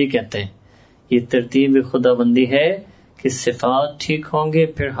خداوندی کہتے ہیں. یہ ترتیب خداوندی ہے کہ صفات ٹھیک ہوں گے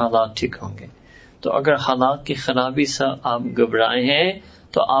پھر حالات ٹھیک ہوں گے. تو اگر حالات کی خرابی سے آپ گھبرائے ہیں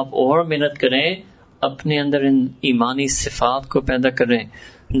تو آپ اور محنت کریں، اپنے اندر ان ایمانی صفات کو پیدا کریں،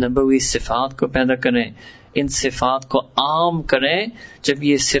 نبوی صفات کو پیدا کریں، ان صفات کو عام کریں. جب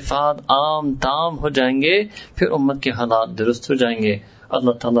یہ صفات عام تام ہو جائیں گے پھر امت کے حالات درست ہو جائیں گے.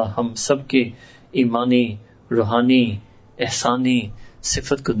 اللہ تعالی ہم سب کی ایمانی، روحانی، احسانی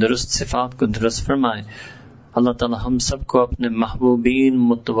صفت کو درست، صفات کو درست فرمائے. اللہ تعالی ہم سب کو اپنے محبوبین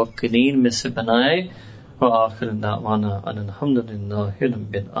متوکلین میں سے بنائے. وآخر دعوانا ان الحمدللہ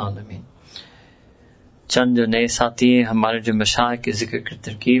رب العالمین. چند جو نئے ساتھی ہیں، ہمارے جو مشائخ کے ذکر کی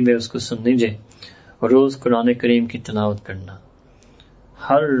ترکیب ہے اس کو سن لیجئے. روز قرآن کریم کی تلاوت کرنا،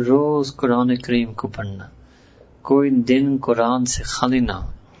 ہر روز قرآن کریم کو پڑھنا، کوئی دن قرآن سے خالی نہ،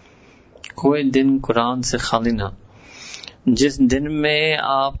 کوئی دن قرآن سے خالی نہ. جس دن میں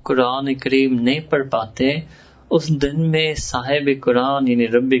آپ قرآن کریم نہیں پڑھ پاتے اس دن میں صاحب قرآن یعنی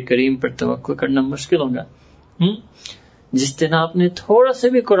رب کریم پر توقع کرنا مشکل ہوگا. جس دن آپ نے تھوڑا سے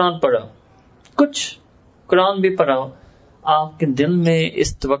بھی قرآن پڑھا، کچھ قرآن بھی پڑھا، آپ کے دل میں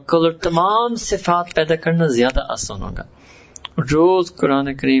اس توکل اور تمام صفات پیدا کرنا زیادہ آسان ہوگا. روز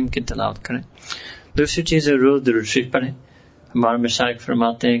قرآن کریم کی تلاوت کریں. دوسری چیز ہے روز درود شریف پڑھیں. ہمارے مشائخ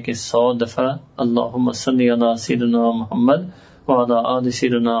فرماتے ہیں کہ 100 دفعہ اللہم صلی علی سیدنا محمد وعلی آل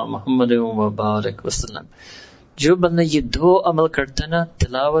سیدنا محمد وبارک وسلم. جو بندہ یہ دو عمل کرتا ہے نا،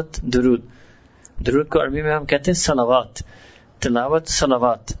 تلاوت، درود، درود کو عربی میں ہم کہتے ہیں صلوات، تلاوت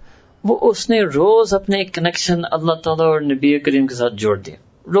صلوات، وہ اس نے روز اپنے ایک کنیکشن اللہ تعالیٰ اور نبی کریم کے ساتھ جوڑ دیا.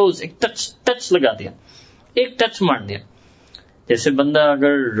 روز ایک ٹچ لگا دیا، ایک ٹچ مار دیا. جیسے بندہ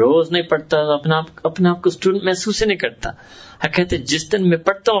اگر روز نہیں پڑھتا تو اپنے آپ کو اسٹوڈنٹ محسوس ہی نہیں کرتا. کہتے جس دن میں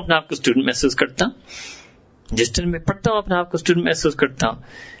پڑھتا ہوں اپنے آپ کو اسٹوڈنٹ محسوس کرتا ہوں، جس دن میں پڑھتا ہوں اپنے آپ کو اسٹوڈنٹ محسوس کرتا ہوں.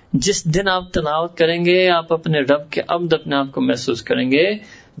 جس دن آپ تلاوت کریں گے آپ اپنے رب کے عبد اپنے آپ کو محسوس کریں گے.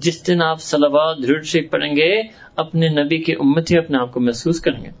 جس دن آپ صلوات درود شریف پڑھیں گے اپنے نبی کی امتی اپنے آپ کو محسوس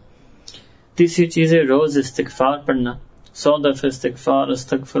کریں گے. تیسری چیز ہے روز استغفار پڑھنا. 100 دفعہ استغفار،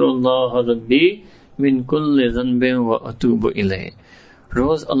 استغفر اللہ ربی من کل ذنب و اتوب الیہ.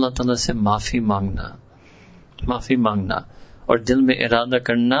 روز اللہ تعالیٰ سے معافی مانگنا اور دل میں ارادہ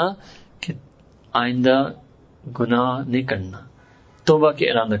کرنا کہ آئندہ گناہ نہیں کرنا، توبہ کی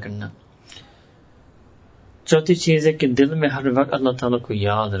ارادہ کرنا. چوتھی چیز ہے کہ دل میں ہر وقت اللہ تعالیٰ کو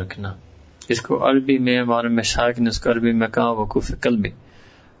یاد رکھنا. اس کو عربی میں ہمارے مشائخ نے اس کو عربی میں کہا وقوف قلبی.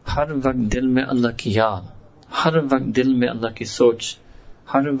 ہر وقت دل میں اللہ کی یاد، ہر وقت دل میں اللہ کی سوچ،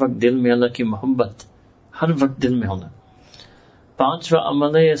 ہر وقت دل میں اللہ کی محبت، ہر وقت دل میں ہونا. 5واں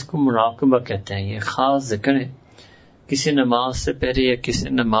عمل ہے، اس کو مراقبہ کہتے ہیں. یہ خاص ذکر ہے. کسی نماز سے پہلے یا کسی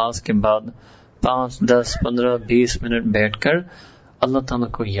نماز کے بعد 5، 10، 15، 20 منٹ بیٹھ کر اللہ تعالیٰ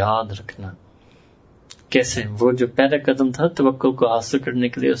کو یاد رکھنا. کیسے؟ وہ جو پہلا قدم تھا توکل کو حاصل کرنے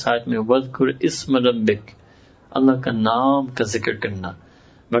کے لیے اس آیت میں وذکر اسم ربک، اللہ کا نام کا ذکر کرنا،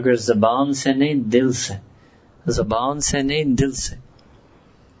 مگر زبان سے نہیں، دل سے. زبان سے نہیں، دل سے.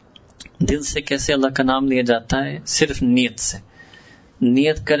 دل سے کیسے اللہ کا نام لیا جاتا ہے؟ صرف نیت سے.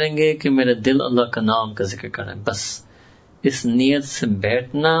 نیت کریں گے کہ میرے دل اللہ کا نام کا ذکر کریں، بس اس نیت سے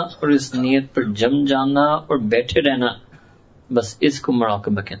بیٹھنا اور اس نیت پر جم جانا اور بیٹھے رہنا، بس اس کو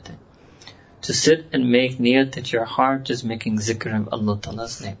مراقبہ کہتے ہیں. To sit and make niyat that your heart is making zikr of Allah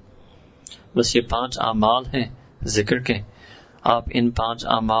Ta'ala's name. بس یہ 5 اعمال ہیں ذکر کے. آپ ان 5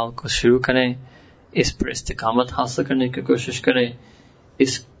 اعمال کو شروع کریں، اس پر استقامت حاصل کرنے کی کوشش کریں،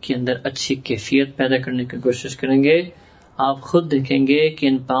 اس کے اندر اچھی کیفیت پیدا کرنے کی کوشش کریں گے. آپ خود دیکھیں گے کہ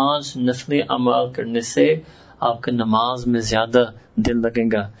ان 5 نفلی اعمال کرنے سے آپ کا نماز میں زیادہ دل لگے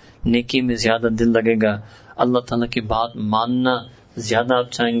گا، نیکی میں زیادہ دل لگے گا، اللہ تعالیٰ کی بات ماننا زیادہ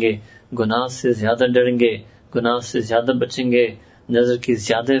آپ چاہیں گے، گناہ سے زیادہ ڈریں گے، گناہ سے زیادہ بچیں گے، نظر کی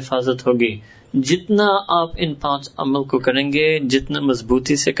زیادہ حفاظت ہوگی، جتنا آپ ان 5 عمل کو کریں گے، جتنا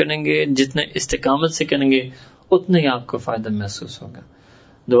مضبوطی سے کریں گے، جتنا استقامت سے کریں گے، اتنا ہی آپ کو فائدہ محسوس ہوگا.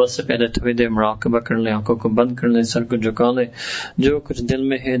 دعا سے پہلے تھوڑی دیر مراقبہ کر لیں، آنکھوں کو بند کر لیں، سر کو جھکا لیں. جو کچھ دل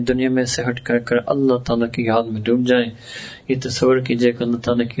میں ہے دنیا میں سے ہٹ کر اللہ تعالیٰ کی یاد میں ڈوب جائیں. یہ تصور کیجئے کہ اللہ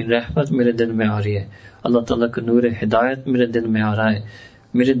تعالیٰ کی رحمت میرے دل میں آ رہی ہے، اللہ تعالیٰ کا نور ہدایت میرے دل میں آ رہا ہے.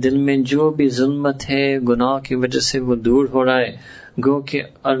 میرے دل میں جو بھی ظلمت ہے گناہ کی وجہ سے وہ دور ہو رہا ہے. گو کہ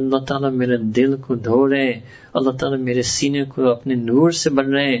اللہ تعالیٰ میرے دل کو دھو رہے ہیں، اللہ تعالیٰ میرے سینے کو اپنے نور سے بھر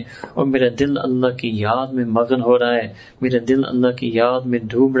رہے ہیں، اور میرا دل اللہ کی یاد میں مگن ہو رہا ہے، میرا دل اللہ کی یاد میں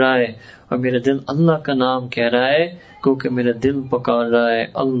ڈوب رہا ہے، اور میرا دل اللہ کا نام کہہ رہا ہے، کیونکہ میرا دل پکار رہا ہے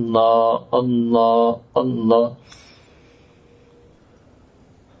اللہ اللہ اللہ.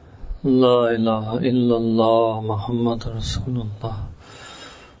 لا الہ الا اللہ محمد رسول اللہ.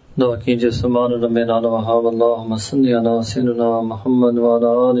 دعا کیجئے سبحان ربنا الوهاب اللهم صل على سيدنا محمد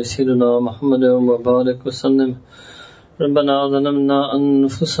وعلى آل سيدنا محمد وبارك وسلم. ربنا ظلمنا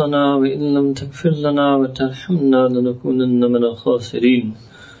أنفسنا وإن لم تغفر لنا وترحمنا لنكونن من الخاسرين.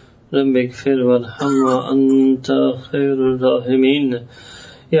 رب اغفر وارحم وأنت خير الراحمين.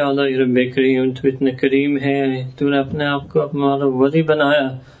 یا اللہ رب کریم، تو اتنے کریم ہے، تو نے اپنے آپ کو ہمارا ولی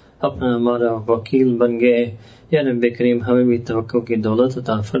بنایا، اپنا ہمارا وکیل بن گئے. یا رب کریم ہمیں بھی توقع کی دولت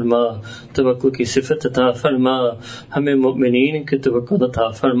عطا فرما، توقع کی صفت عطا فرما، ہمیں مؤمنین کی توقع عطا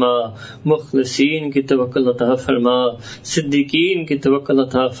فرما، مخلصین کی توقع عطا فرما، صدیقین کی توقع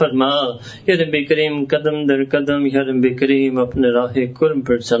عطا فرما. یا رب کریم قدم در قدم یا رب کریم اپنے راہ قرب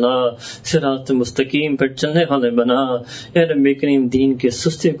پر چلا، صراط مستقیم پر چلنے والے بنا. یا رب کریم دین کے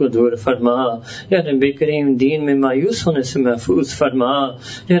سستی کو دور فرما. یا رب کریم دین میں مایوس ہونے سے محفوظ فرما.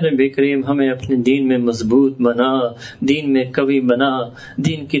 یا رب کریم ہمیں اپنے دین میں مضبوط بنا، دین میں قوی بنا،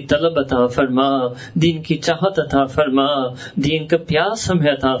 دین کی طلب عطا فرما، دین کی چاہت عطا فرما، دین کا پیاس ہمیں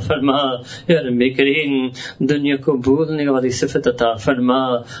عطا فرما. یا رب کریم دنیا کو بھولنے والی صفت عطا فرما،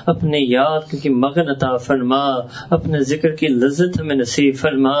 اپنے یاد کی مغن عطا فرما، اپنے ذکر کی لذت ہمیں نصیب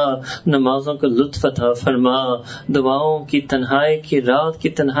فرما، نمازوں کا لطف عطا فرما، دعاؤں کی تنہائی کی رات کی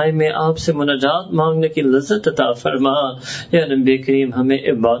تنہائی میں آپ سے مناجات مانگنے کی لذت عطا فرما. یا رب کریم ہمیں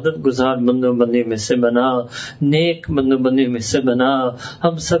عبادت گزار بندوں بندی میں سے بنا، نیک بندوں بندی میں سے بنا،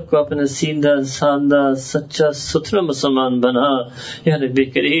 ہم سب کو اپنا سیدھا سادہ سچا ستھرا مسلمان بنا. یا رب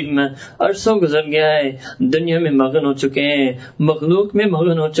کریم عرصوں گزر گیا ہے، دنیا میں مگن ہو چکے ہیں، مخلوق میں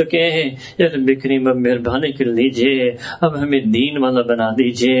مگن ہو چکے ہیں. یا رب کریم اب مہربانی کر لیجئے، اب ہمیں دین والا بنا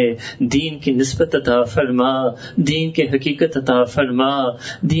دیجئے، دین کی نسبت عطا فرما، دین کی حقیقت عطا فرما،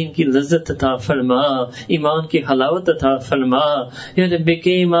 دین کی لذت عطا فرما، ایمان کی حلاوت عطا فرما. یا رب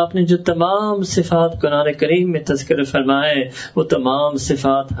کریم آپ نے جو تمام صفات قرآن کریم میں تذکر فرمائے وہ تمام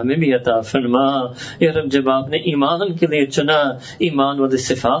صفات ہمیں بھی عطا فرما. یا رب جب آپ نے ایمان کے لیے چنا، ایمان والی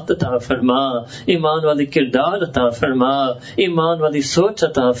صفات عطا فرما، ایمان والی کردار عطا فرما، ایمان والی سوچ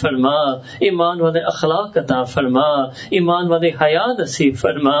عطا فرما، ایمان والے اخلاق عطا فرما، ایمان والی حیا نصیب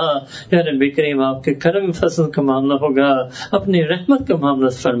فرما. یا رب کریم آپ کے کرم فضل کا معاملہ ہوگا، اپنی رحمت کا معاملہ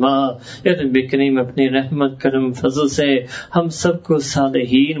فرما. یا رب کریم اپنی رحمت کرم فضل سے ہم سب کو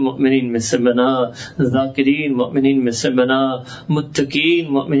صالحین مؤمنین میں سے بنا، ذاکرین مؤمنین میں سے بنا،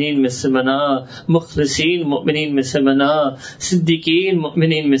 متقین مؤمنین میں سے بنا، مخلصین مؤمنین میں سے بنا، صدیقین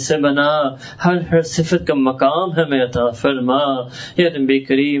مؤمنین میں سے بنا. ہر صفت کا مقام ہمیں عطا فرما. یا رب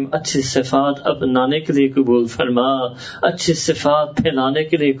کریم اچھی صفات اپنانے کے لیے قبول فرما، اچھی صفات پھیلانے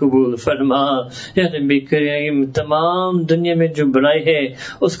کے لیے قبول فرما. یا رب کریم تمام دنیا میں جو برائی ہے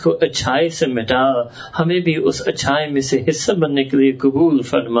اس کو اچھائی سے مٹا، ہمیں بھی اس اچھائی میں سے حصہ بننے کے لیے قبول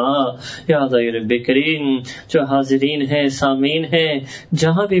فرما. یا اللہ رب کریم جو حاضرین ہیں، سامعین ہیں،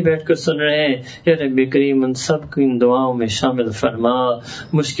 جہاں بھی بیٹھ کر سن رہے ہیں، یا رب کریم ان سب کو ان دعاؤں میں شامل فرما،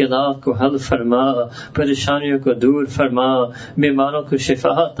 مشکلات کو حل فرما، پریشانیوں کو دور فرما، بیماروں کو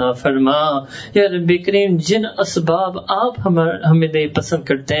شفا عطا فرما. یا رب کریم جن اسباب آپ ہمیں دے پسند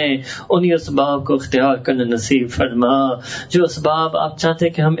کرتے ہیں انہی اسباب کو اختیار کرنا نصیب فرما. جو اسباب آپ چاہتے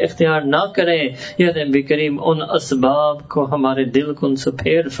کہ ہم اختیار نہ کریں، یا رب کریم ان اسباب کو ہمارے دل کو ان سے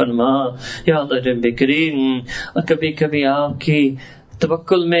پھیر فرما. یا اللہ رب کریم کبھی کبھی آپ کی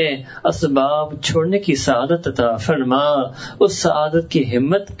توکل میں اسباب چھوڑنے کی سعادت عطا فرما، اس سعادت کی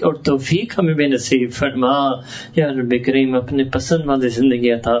ہمت اور توفیق ہمیں بھی نصیب فرما. یا رب کریم اپنے پسند والی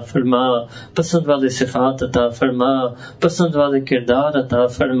زندگی عطا فرما، پسند والے صفات عطا فرما، پسند والے کردار عطا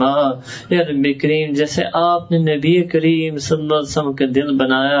فرما. یا رب کریم جیسے آپ نے نبی کریم صلی اللہ علیہ وسلم کا دل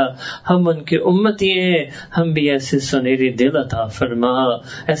بنایا، ہم ان کے امتی ہیں، ہم بھی ایسے سنہری دل عطا فرما،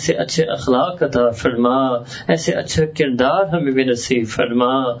 ایسے اچھے اخلاق عطا فرما، ایسے اچھا کردار ہمیں بھی نصیب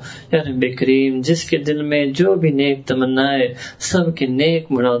فرما. یا رب کریم جس کے دل میں جو بھی نیک تمنائے سب کے نیک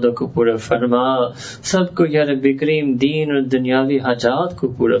مرادوں کو پورا فرما. سب کو یا رب کریم دین اور دنیاوی حاجات کو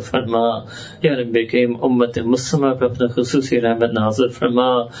پورا فرما. یا رب کریم امت مسلمہ پر اپنا خصوصی رحمت نازل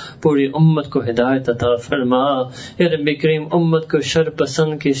فرما. پوری امت کو ہدایت عطا فرما. یا رب کریم امت کو شر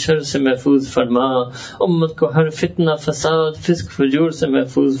پسند کی شر سے محفوظ فرما. امت کو ہر فتنہ فساد فسق فجور سے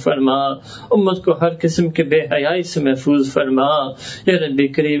محفوظ فرما. امت کو ہر قسم کے بے حیائی سے محفوظ فرما. یا رب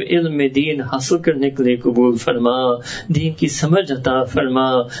کریم علم دین حاصل کرنے کے لیے قبول فرما. دین کی سمجھ عطا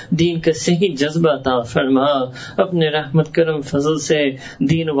فرما. دین کا صحیح جذبہ عطا فرما. اپنے رحمت کرم فضل سے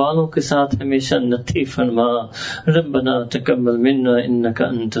دین والوں کے ساتھ ہمیشہ نتھی فرما. ربنا تقبل منا انك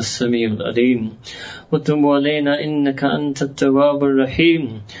انت السميع العليم وتب علينا انك انت التواب الرحيم.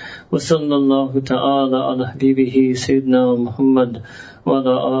 وصلى الله تعالى على حبيبه سيدنا محمد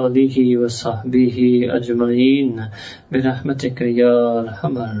وعلى آله وصحبه أجمعين برحمتك يا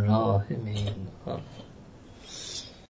أرحم الراحمين.